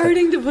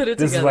 Starting to put it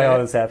this together. Is why all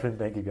this happened.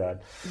 Thank you,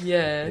 God.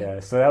 Yeah.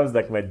 So that was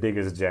like my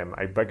biggest gem.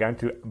 I began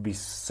to be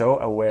so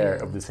aware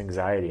of this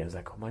anxiety. I was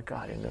like, oh my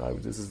God,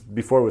 this is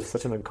before it was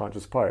such an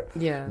unconscious part.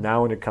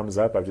 Now when it comes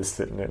up, I'm just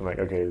sitting there and like,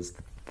 okay, it's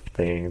the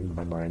thing.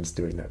 My mind's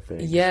doing that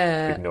thing.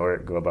 Just ignore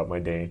it. Go about my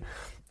day.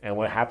 And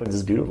what happens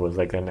is beautiful. It's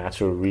like a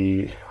natural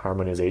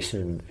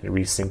reharmonization,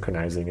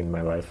 resynchronizing in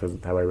my life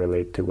of how I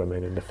relate to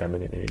women and the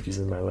feminine energies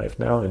in my life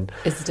now. And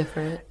it's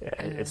different.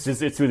 It's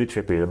really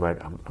trippy. I'm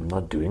like, I'm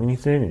not doing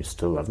anything, and you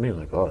still love me. I'm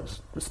like, oh,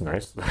 it's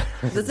nice.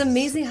 That's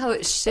amazing how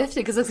it shifted.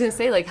 Because I was going to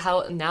say, like,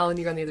 how now when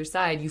you're on the other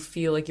side, you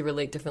feel like you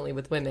relate differently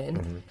with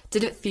women.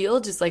 Did it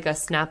feel just like a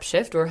snap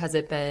shift, or has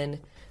it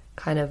been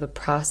kind of a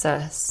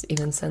process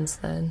even since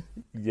then?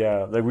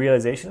 The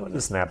realization was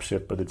a snap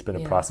shift, but it's been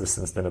a process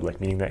since then of like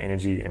meeting that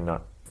energy and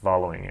not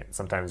following it.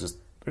 Sometimes just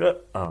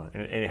and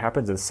it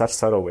happens in such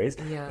subtle ways.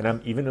 And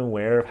I'm even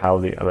aware of how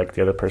the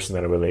other person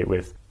that I relate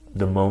with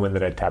the moment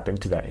that I tap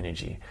into that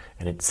energy,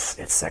 and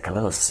it's like a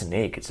little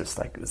snake. It's just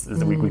like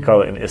we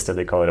call it in ISTA,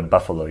 they call it a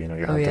buffalo.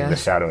 You're hunting the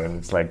shadow, and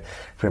it's like,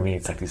 for me,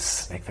 it's like this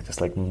snake that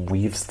just like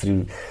weaves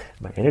through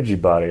my energy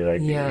body.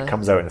 Like it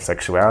comes out in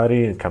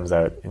sexuality, it comes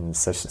out in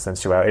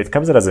sensuality, it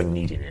comes out as a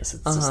neediness.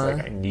 It's just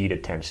like, I need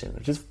attention,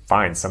 which is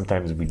fine.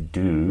 Sometimes we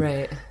do.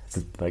 Right. It's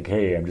like,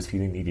 hey, I'm just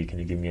feeling needy. Can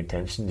you give me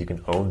attention? You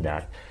can own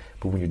that.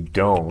 But when you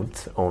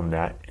don't own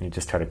that and you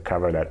just try to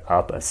cover that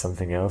up as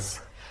something else,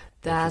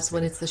 that's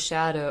when it's the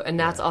shadow. And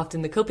that's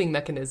often the coping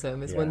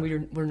mechanism, is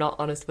when we're not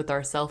honest with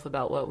ourselves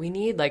about what we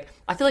need. Like,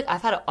 I feel like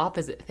I've had an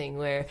opposite thing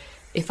where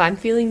if I'm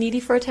feeling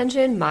needy for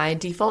attention, my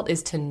default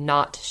is to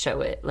not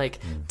show it, like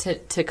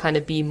to kind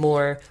of be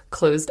more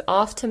closed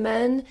off to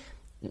men.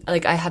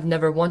 Like, I have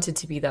never wanted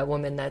to be that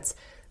woman that's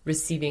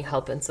receiving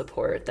help and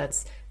support,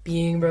 that's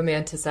being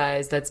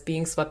romanticized, that's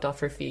being swept off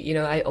her feet.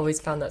 I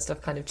always found that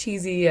stuff kind of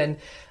cheesy, and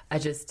I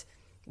just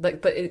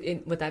like, but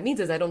what that means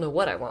is I don't know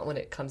what I want when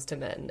it comes to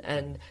men.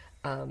 And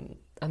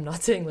I'm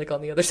not saying, like,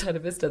 on the other side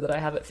of ISTA that I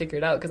haven't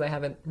figured out, because I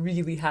haven't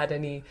really had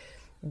any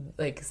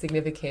like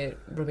significant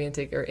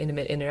romantic or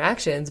intimate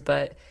interactions,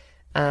 but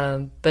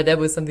that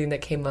was something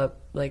that came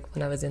up, like,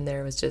 when I was in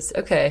there. It was just,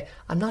 okay,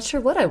 I'm not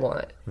sure what I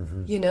want,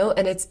 and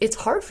it's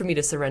hard for me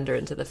to surrender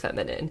into the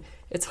feminine.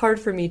 It's hard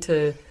for me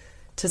to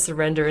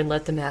surrender and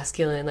let the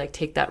masculine, like,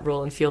 take that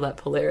role and feel that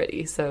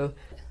polarity. So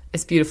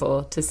it's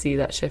beautiful to see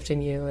that shift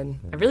in you, and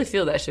I really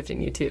feel that shift in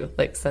you too.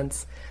 Like,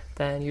 since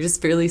then, you're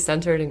just really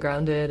centered and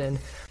grounded. And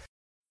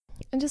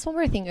just one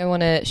more thing I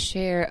want to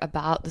share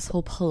about this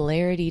whole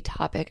polarity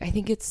topic. I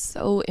think it's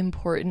so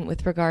important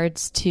with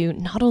regards to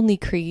not only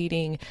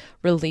creating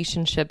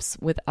relationships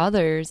with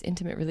others,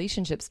 intimate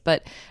relationships,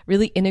 but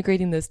really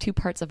integrating those two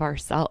parts of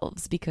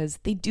ourselves, because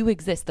they do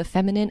exist. The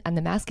feminine and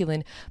the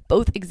masculine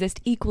both exist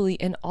equally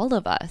in all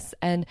of us.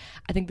 And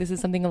I think this is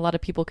something a lot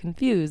of people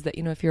confuse, that,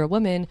 if you're a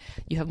woman,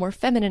 you have more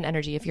feminine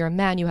energy. If you're a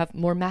man, you have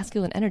more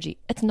masculine energy.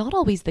 It's not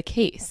always the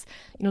case.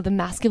 The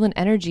masculine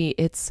energy,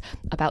 it's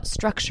about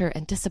structure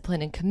and discipline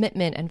and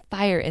commitment and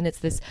fire, and it's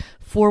this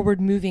forward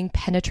moving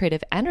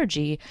penetrative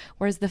energy,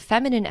 whereas the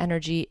feminine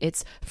energy,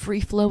 it's free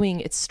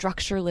flowing, it's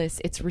structureless,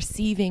 it's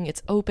receiving,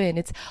 it's open,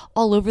 it's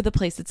all over the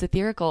place, it's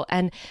etherical.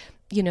 And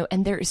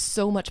there is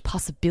so much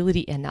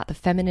possibility in that. The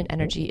feminine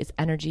energy is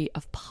energy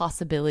of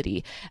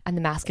possibility, and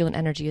the masculine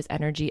energy is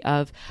energy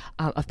of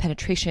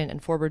penetration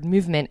and forward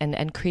movement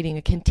and creating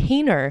a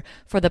container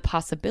for the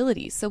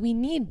possibilities. So we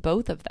need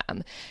both of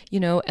them,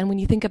 and when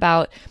you think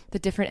about the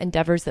different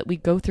endeavors that we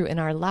go through in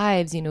our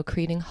lives,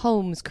 creating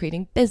homes,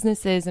 creating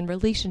businesses and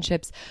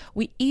relationships,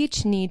 we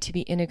each need to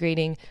be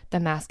integrating the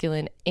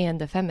masculine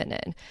and the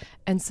feminine.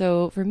 And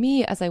so for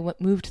me, as I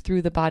moved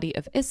through the body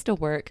of ISTA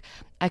work,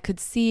 I could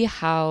see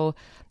how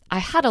I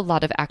had a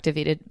lot of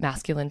activated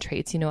masculine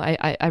traits.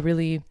 I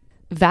really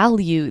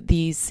value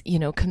these,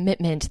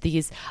 commitment,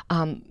 these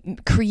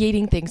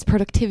creating things,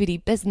 productivity,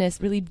 business,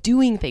 really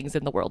doing things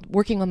in the world,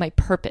 working on my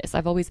purpose.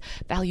 I've always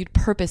valued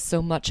purpose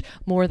so much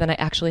more than I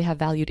actually have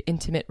valued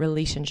intimate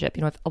relationship.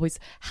 I've always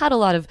had a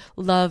lot of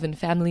love and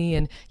family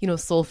and,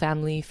 soul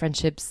family,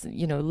 friendships,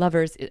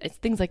 lovers, it's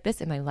things like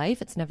this in my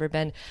life. It's never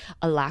been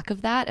a lack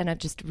of that. And I've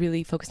just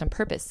really focused on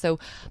purpose.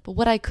 But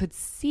what I could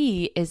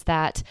see is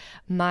that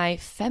my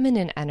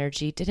feminine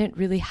energy didn't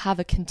really have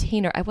a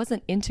container. I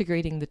wasn't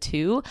integrating the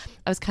two.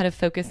 I was kind of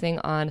focusing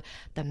on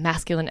the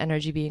masculine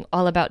energy being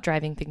all about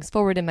driving things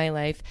forward in my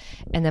life.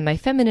 And then my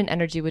feminine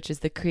energy, which is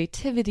the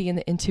creativity and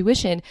the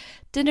intuition,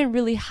 didn't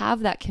really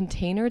have that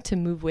container to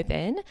move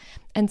within.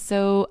 And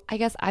so I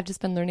guess I've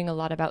just been learning a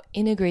lot about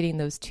integrating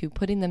those two,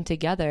 putting them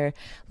together,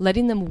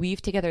 letting them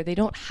weave together. They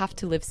don't have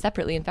to live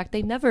separately. In fact,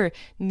 they never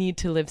need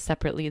to live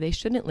separately. They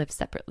shouldn't live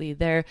separately.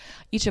 They're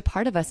each a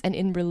part of us. And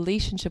in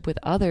relationship with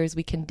others,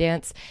 we can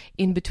dance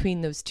in between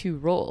those two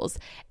roles.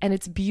 And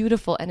it's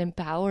beautiful and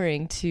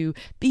empowering to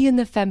be in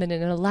the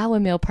feminine and allow a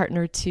male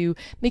partner to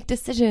make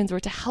decisions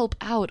or to help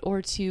out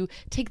or to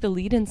take the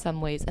lead in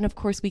some ways. And of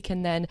course, we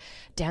can then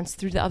dance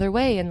through the other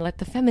way and let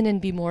the feminine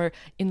be more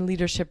in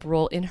leadership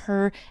role in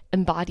her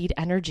embodied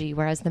energy,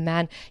 whereas the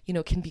man,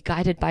 can be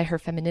guided by her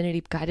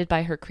femininity, guided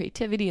by her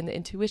creativity and the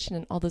intuition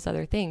and all those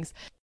other things.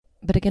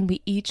 But again,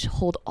 we each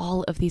hold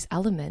all of these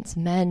elements.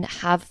 Men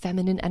have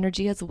feminine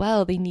energy as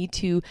well. They need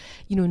to,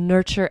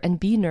 nurture and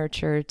be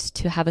nurtured,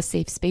 to have a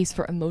safe space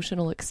for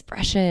emotional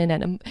expression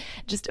and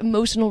just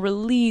emotional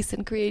release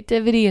and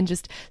creativity and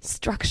just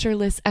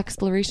structureless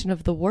exploration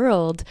of the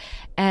world.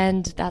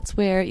 And that's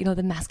where,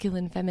 the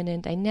masculine feminine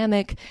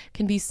dynamic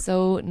can be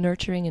so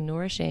nurturing and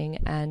nourishing.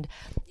 And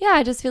yeah,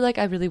 I just feel like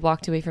I really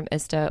walked away from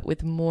ISTA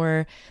with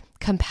more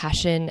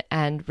compassion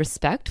and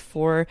respect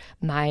for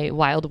my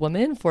wild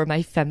woman, for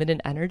my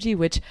feminine energy,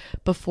 which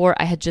before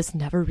I had just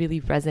never really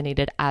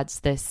resonated as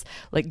this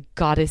like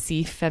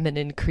goddessy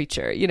feminine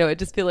creature. I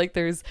just feel like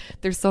there's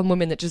some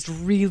women that just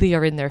really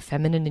are in their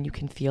feminine and you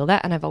can feel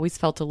that. And I've always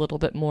felt a little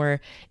bit more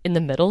in the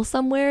middle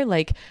somewhere.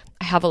 Like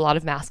I have a lot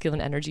of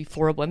masculine energy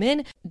for a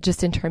woman,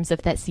 just in terms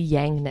of that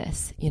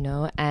yangness,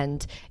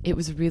 and it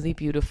was really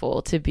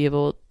beautiful to be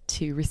able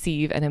to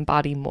receive and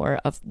embody more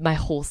of my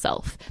whole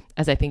self,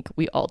 as I think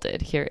we all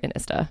did here in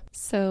ISTA.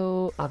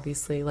 So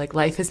obviously, like,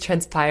 life has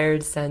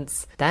transpired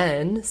since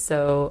then.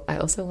 So I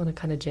also want to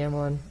kind of jam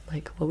on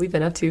like what we've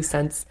been up to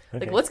since,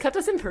 like, what's kept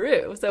us in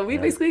Peru. So we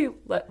basically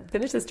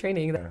finished this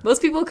training.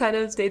 Most people kind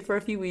of stayed for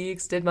a few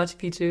weeks, did Machu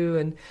Picchu,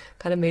 and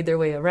kind of made their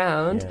way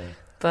around.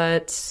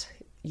 But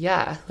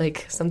yeah,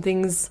 like,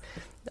 something's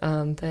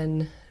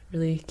been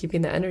really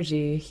keeping the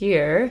energy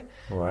here.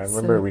 Well, I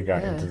remember we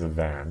got into the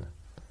van,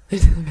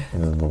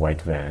 into the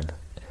white van,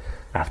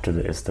 after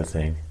the ISTA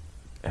thing,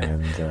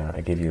 and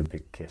I gave you a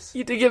big kiss.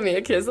 You did give me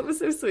a kiss. That was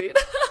so sweet.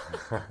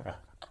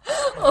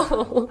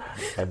 Oh,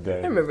 and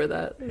then, I remember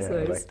that. It was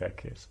nice. I like that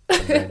kiss.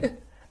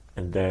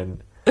 And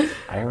then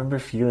I remember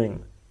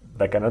feeling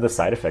like another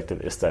side effect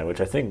of ISTA,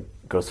 which I think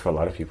goes for a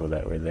lot of people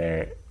that were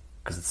there,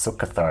 because it's so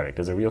cathartic.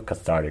 There's a real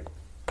cathartic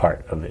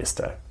part of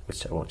ISTA,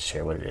 which I won't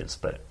share what it is,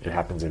 but it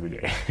happens every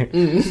day.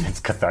 It's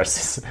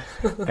catharsis.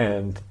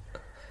 And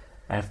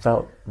I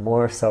felt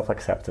more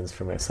self-acceptance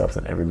for myself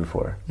than ever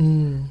before.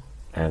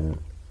 And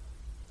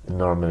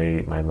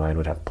normally my mind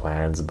would have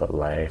plans about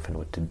life and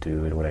what to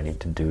do and what I need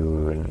to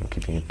do, and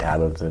keeping a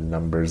tab of the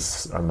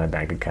numbers on my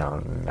bank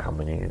account and how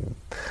many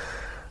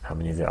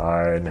there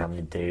are and how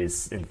many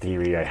days in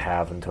theory I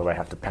have until I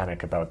have to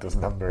panic about those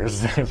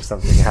numbers if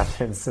something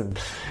happens. And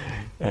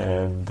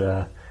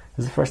it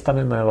was the first time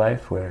in my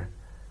life where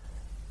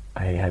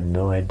I had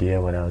no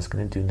idea what I was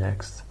going to do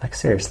next. Like,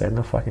 seriously, I had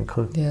no fucking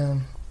clue. Yeah.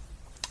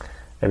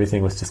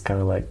 Everything was just kind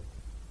of like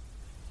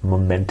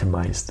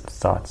momentumized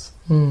thoughts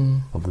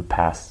of the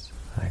past.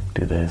 Like,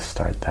 do this,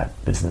 start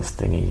that business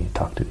thingy,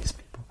 talk to these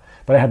people.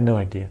 But I had no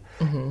idea.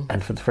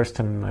 And for the first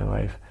time in my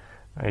life,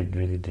 I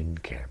really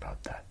didn't care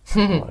about that.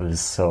 I was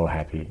so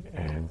happy,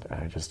 and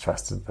I just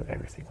trusted that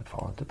everything would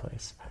fall into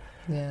place.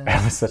 Yeah.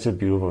 It was such a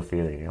beautiful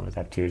feeling. I would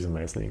have tears in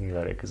my eyes thinking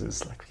about it, because it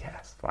was like,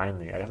 yes,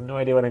 finally. I have no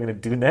idea what I'm going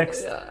to do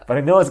next, but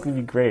I know it's going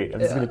to be great. I'm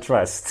just going to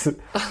trust.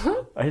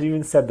 I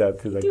even said that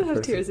to like you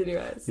have tears in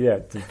your eyes. Yeah,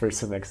 to the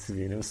person next to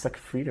me, and it was like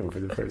freedom for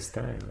the first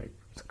time. Like,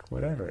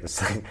 whatever.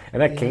 It's like,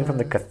 and that came from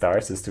the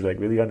catharsis to like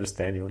really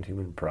understand your own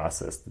human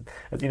process.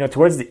 You know,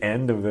 towards the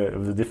end of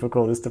the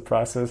difficult ISTA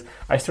process,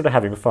 I started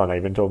having fun. I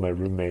even told my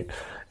roommate,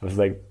 I was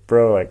like,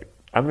 bro, like,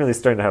 I'm really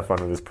starting to have fun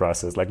with this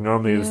process. Like,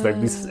 normally it's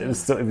like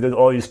there's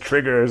all these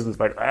triggers. It's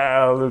like,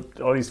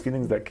 all these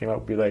feelings that came up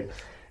would be like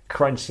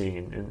crunching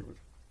and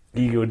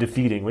ego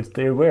defeating, which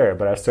they were.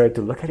 But I started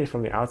to look at it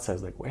from the outside. I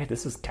was like, wait,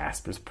 this is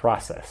Kacper's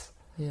process.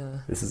 Yeah.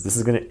 This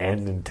is going to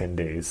end in 10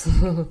 days.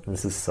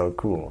 This is so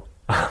cool.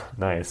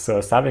 Nice. So I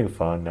was having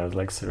fun. I was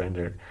like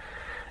surrendered.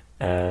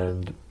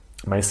 And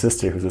my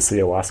sister, who's a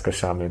ayahuasca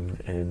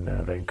shaman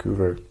in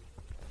Vancouver,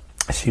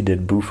 she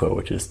did bufo,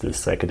 which is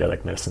this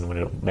psychedelic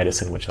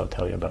medicine, which I'll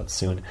tell you about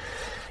soon.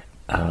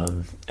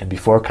 And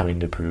before coming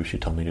to Peru, she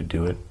told me to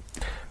do it.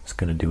 I was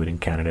going to do it in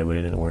Canada, but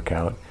it didn't work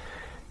out.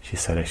 She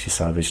said she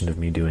saw a vision of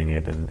me doing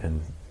it,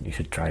 and you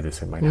should try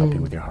this. It might help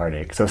you with your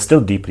heartache. So I was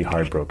still deeply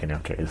heartbroken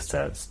after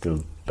ISTA,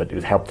 but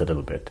it helped a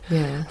little bit.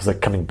 Yeah. I was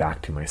like coming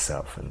back to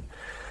myself, and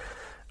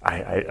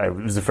I it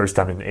was the first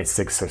time in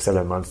 6 or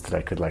 7 months that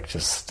I could like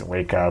just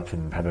wake up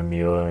and have a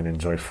meal and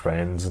enjoy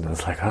friends, and I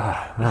was like,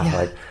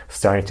 like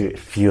starting to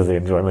feel the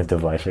enjoyment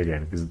of life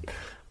again, because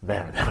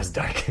man, that was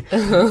dark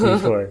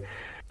before.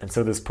 And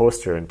so this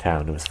poster in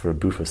town, it was for a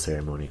bufo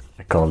ceremony.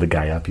 I called the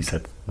guy up. He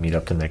said meet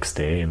up the next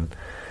day, and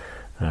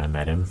I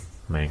met him,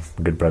 my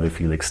good brother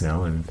Felix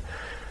now,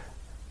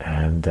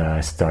 and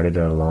I started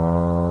a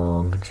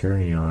long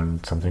journey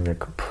on something that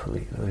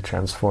completely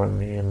transformed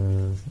me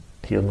and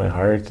healed my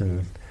heart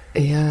and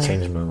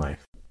changed my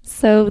life.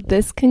 So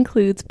this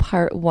concludes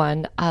part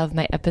 1 of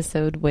my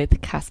episode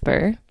with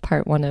Kacper,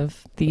 part 1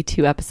 of the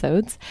 2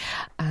 episodes.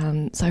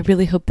 So I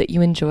really hope that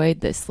you enjoyed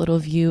this little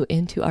view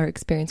into our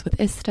experience with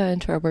ISTA,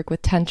 into our work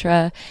with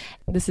Tantra.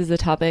 This is a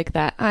topic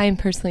that I'm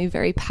personally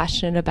very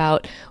passionate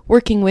about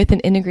working with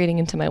and integrating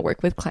into my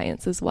work with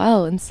clients as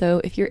well. And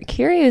so if you're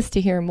curious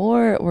to hear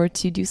more or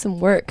to do some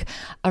work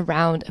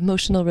around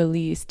emotional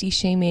release,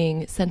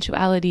 de-shaming,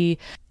 sensuality,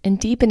 and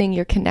deepening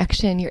your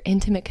connection, your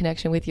intimate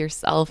connection with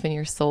yourself and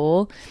your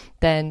soul,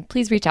 then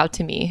please reach out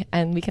to me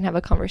and we can have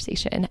a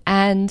conversation.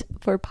 And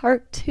for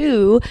part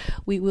 2,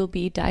 we will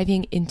be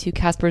diving into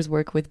Kacper's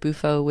work with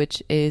bufo,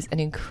 which is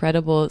an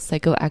incredible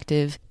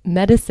psychoactive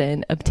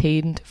medicine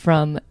obtained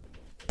from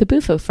the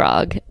bufo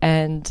frog.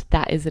 And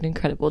that is an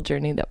incredible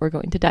journey that we're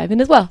going to dive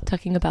in as well,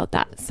 talking about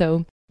that.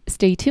 So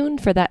stay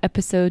tuned for that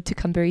episode to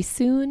come very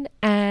soon.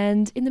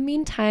 And in the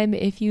meantime,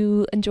 if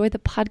you enjoy the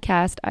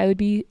podcast, I would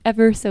be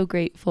ever so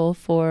grateful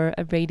for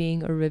a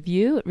rating or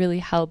review. It really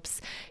helps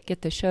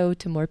get the show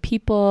to more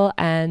people,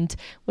 and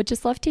would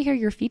just love to hear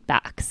your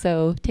feedback.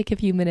 So take a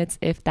few minutes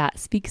if that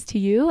speaks to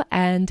you,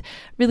 and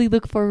really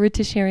look forward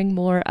to sharing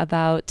more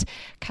about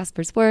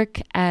Kacper's work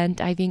and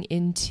diving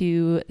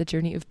into the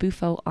journey of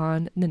bufo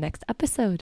on the next episode.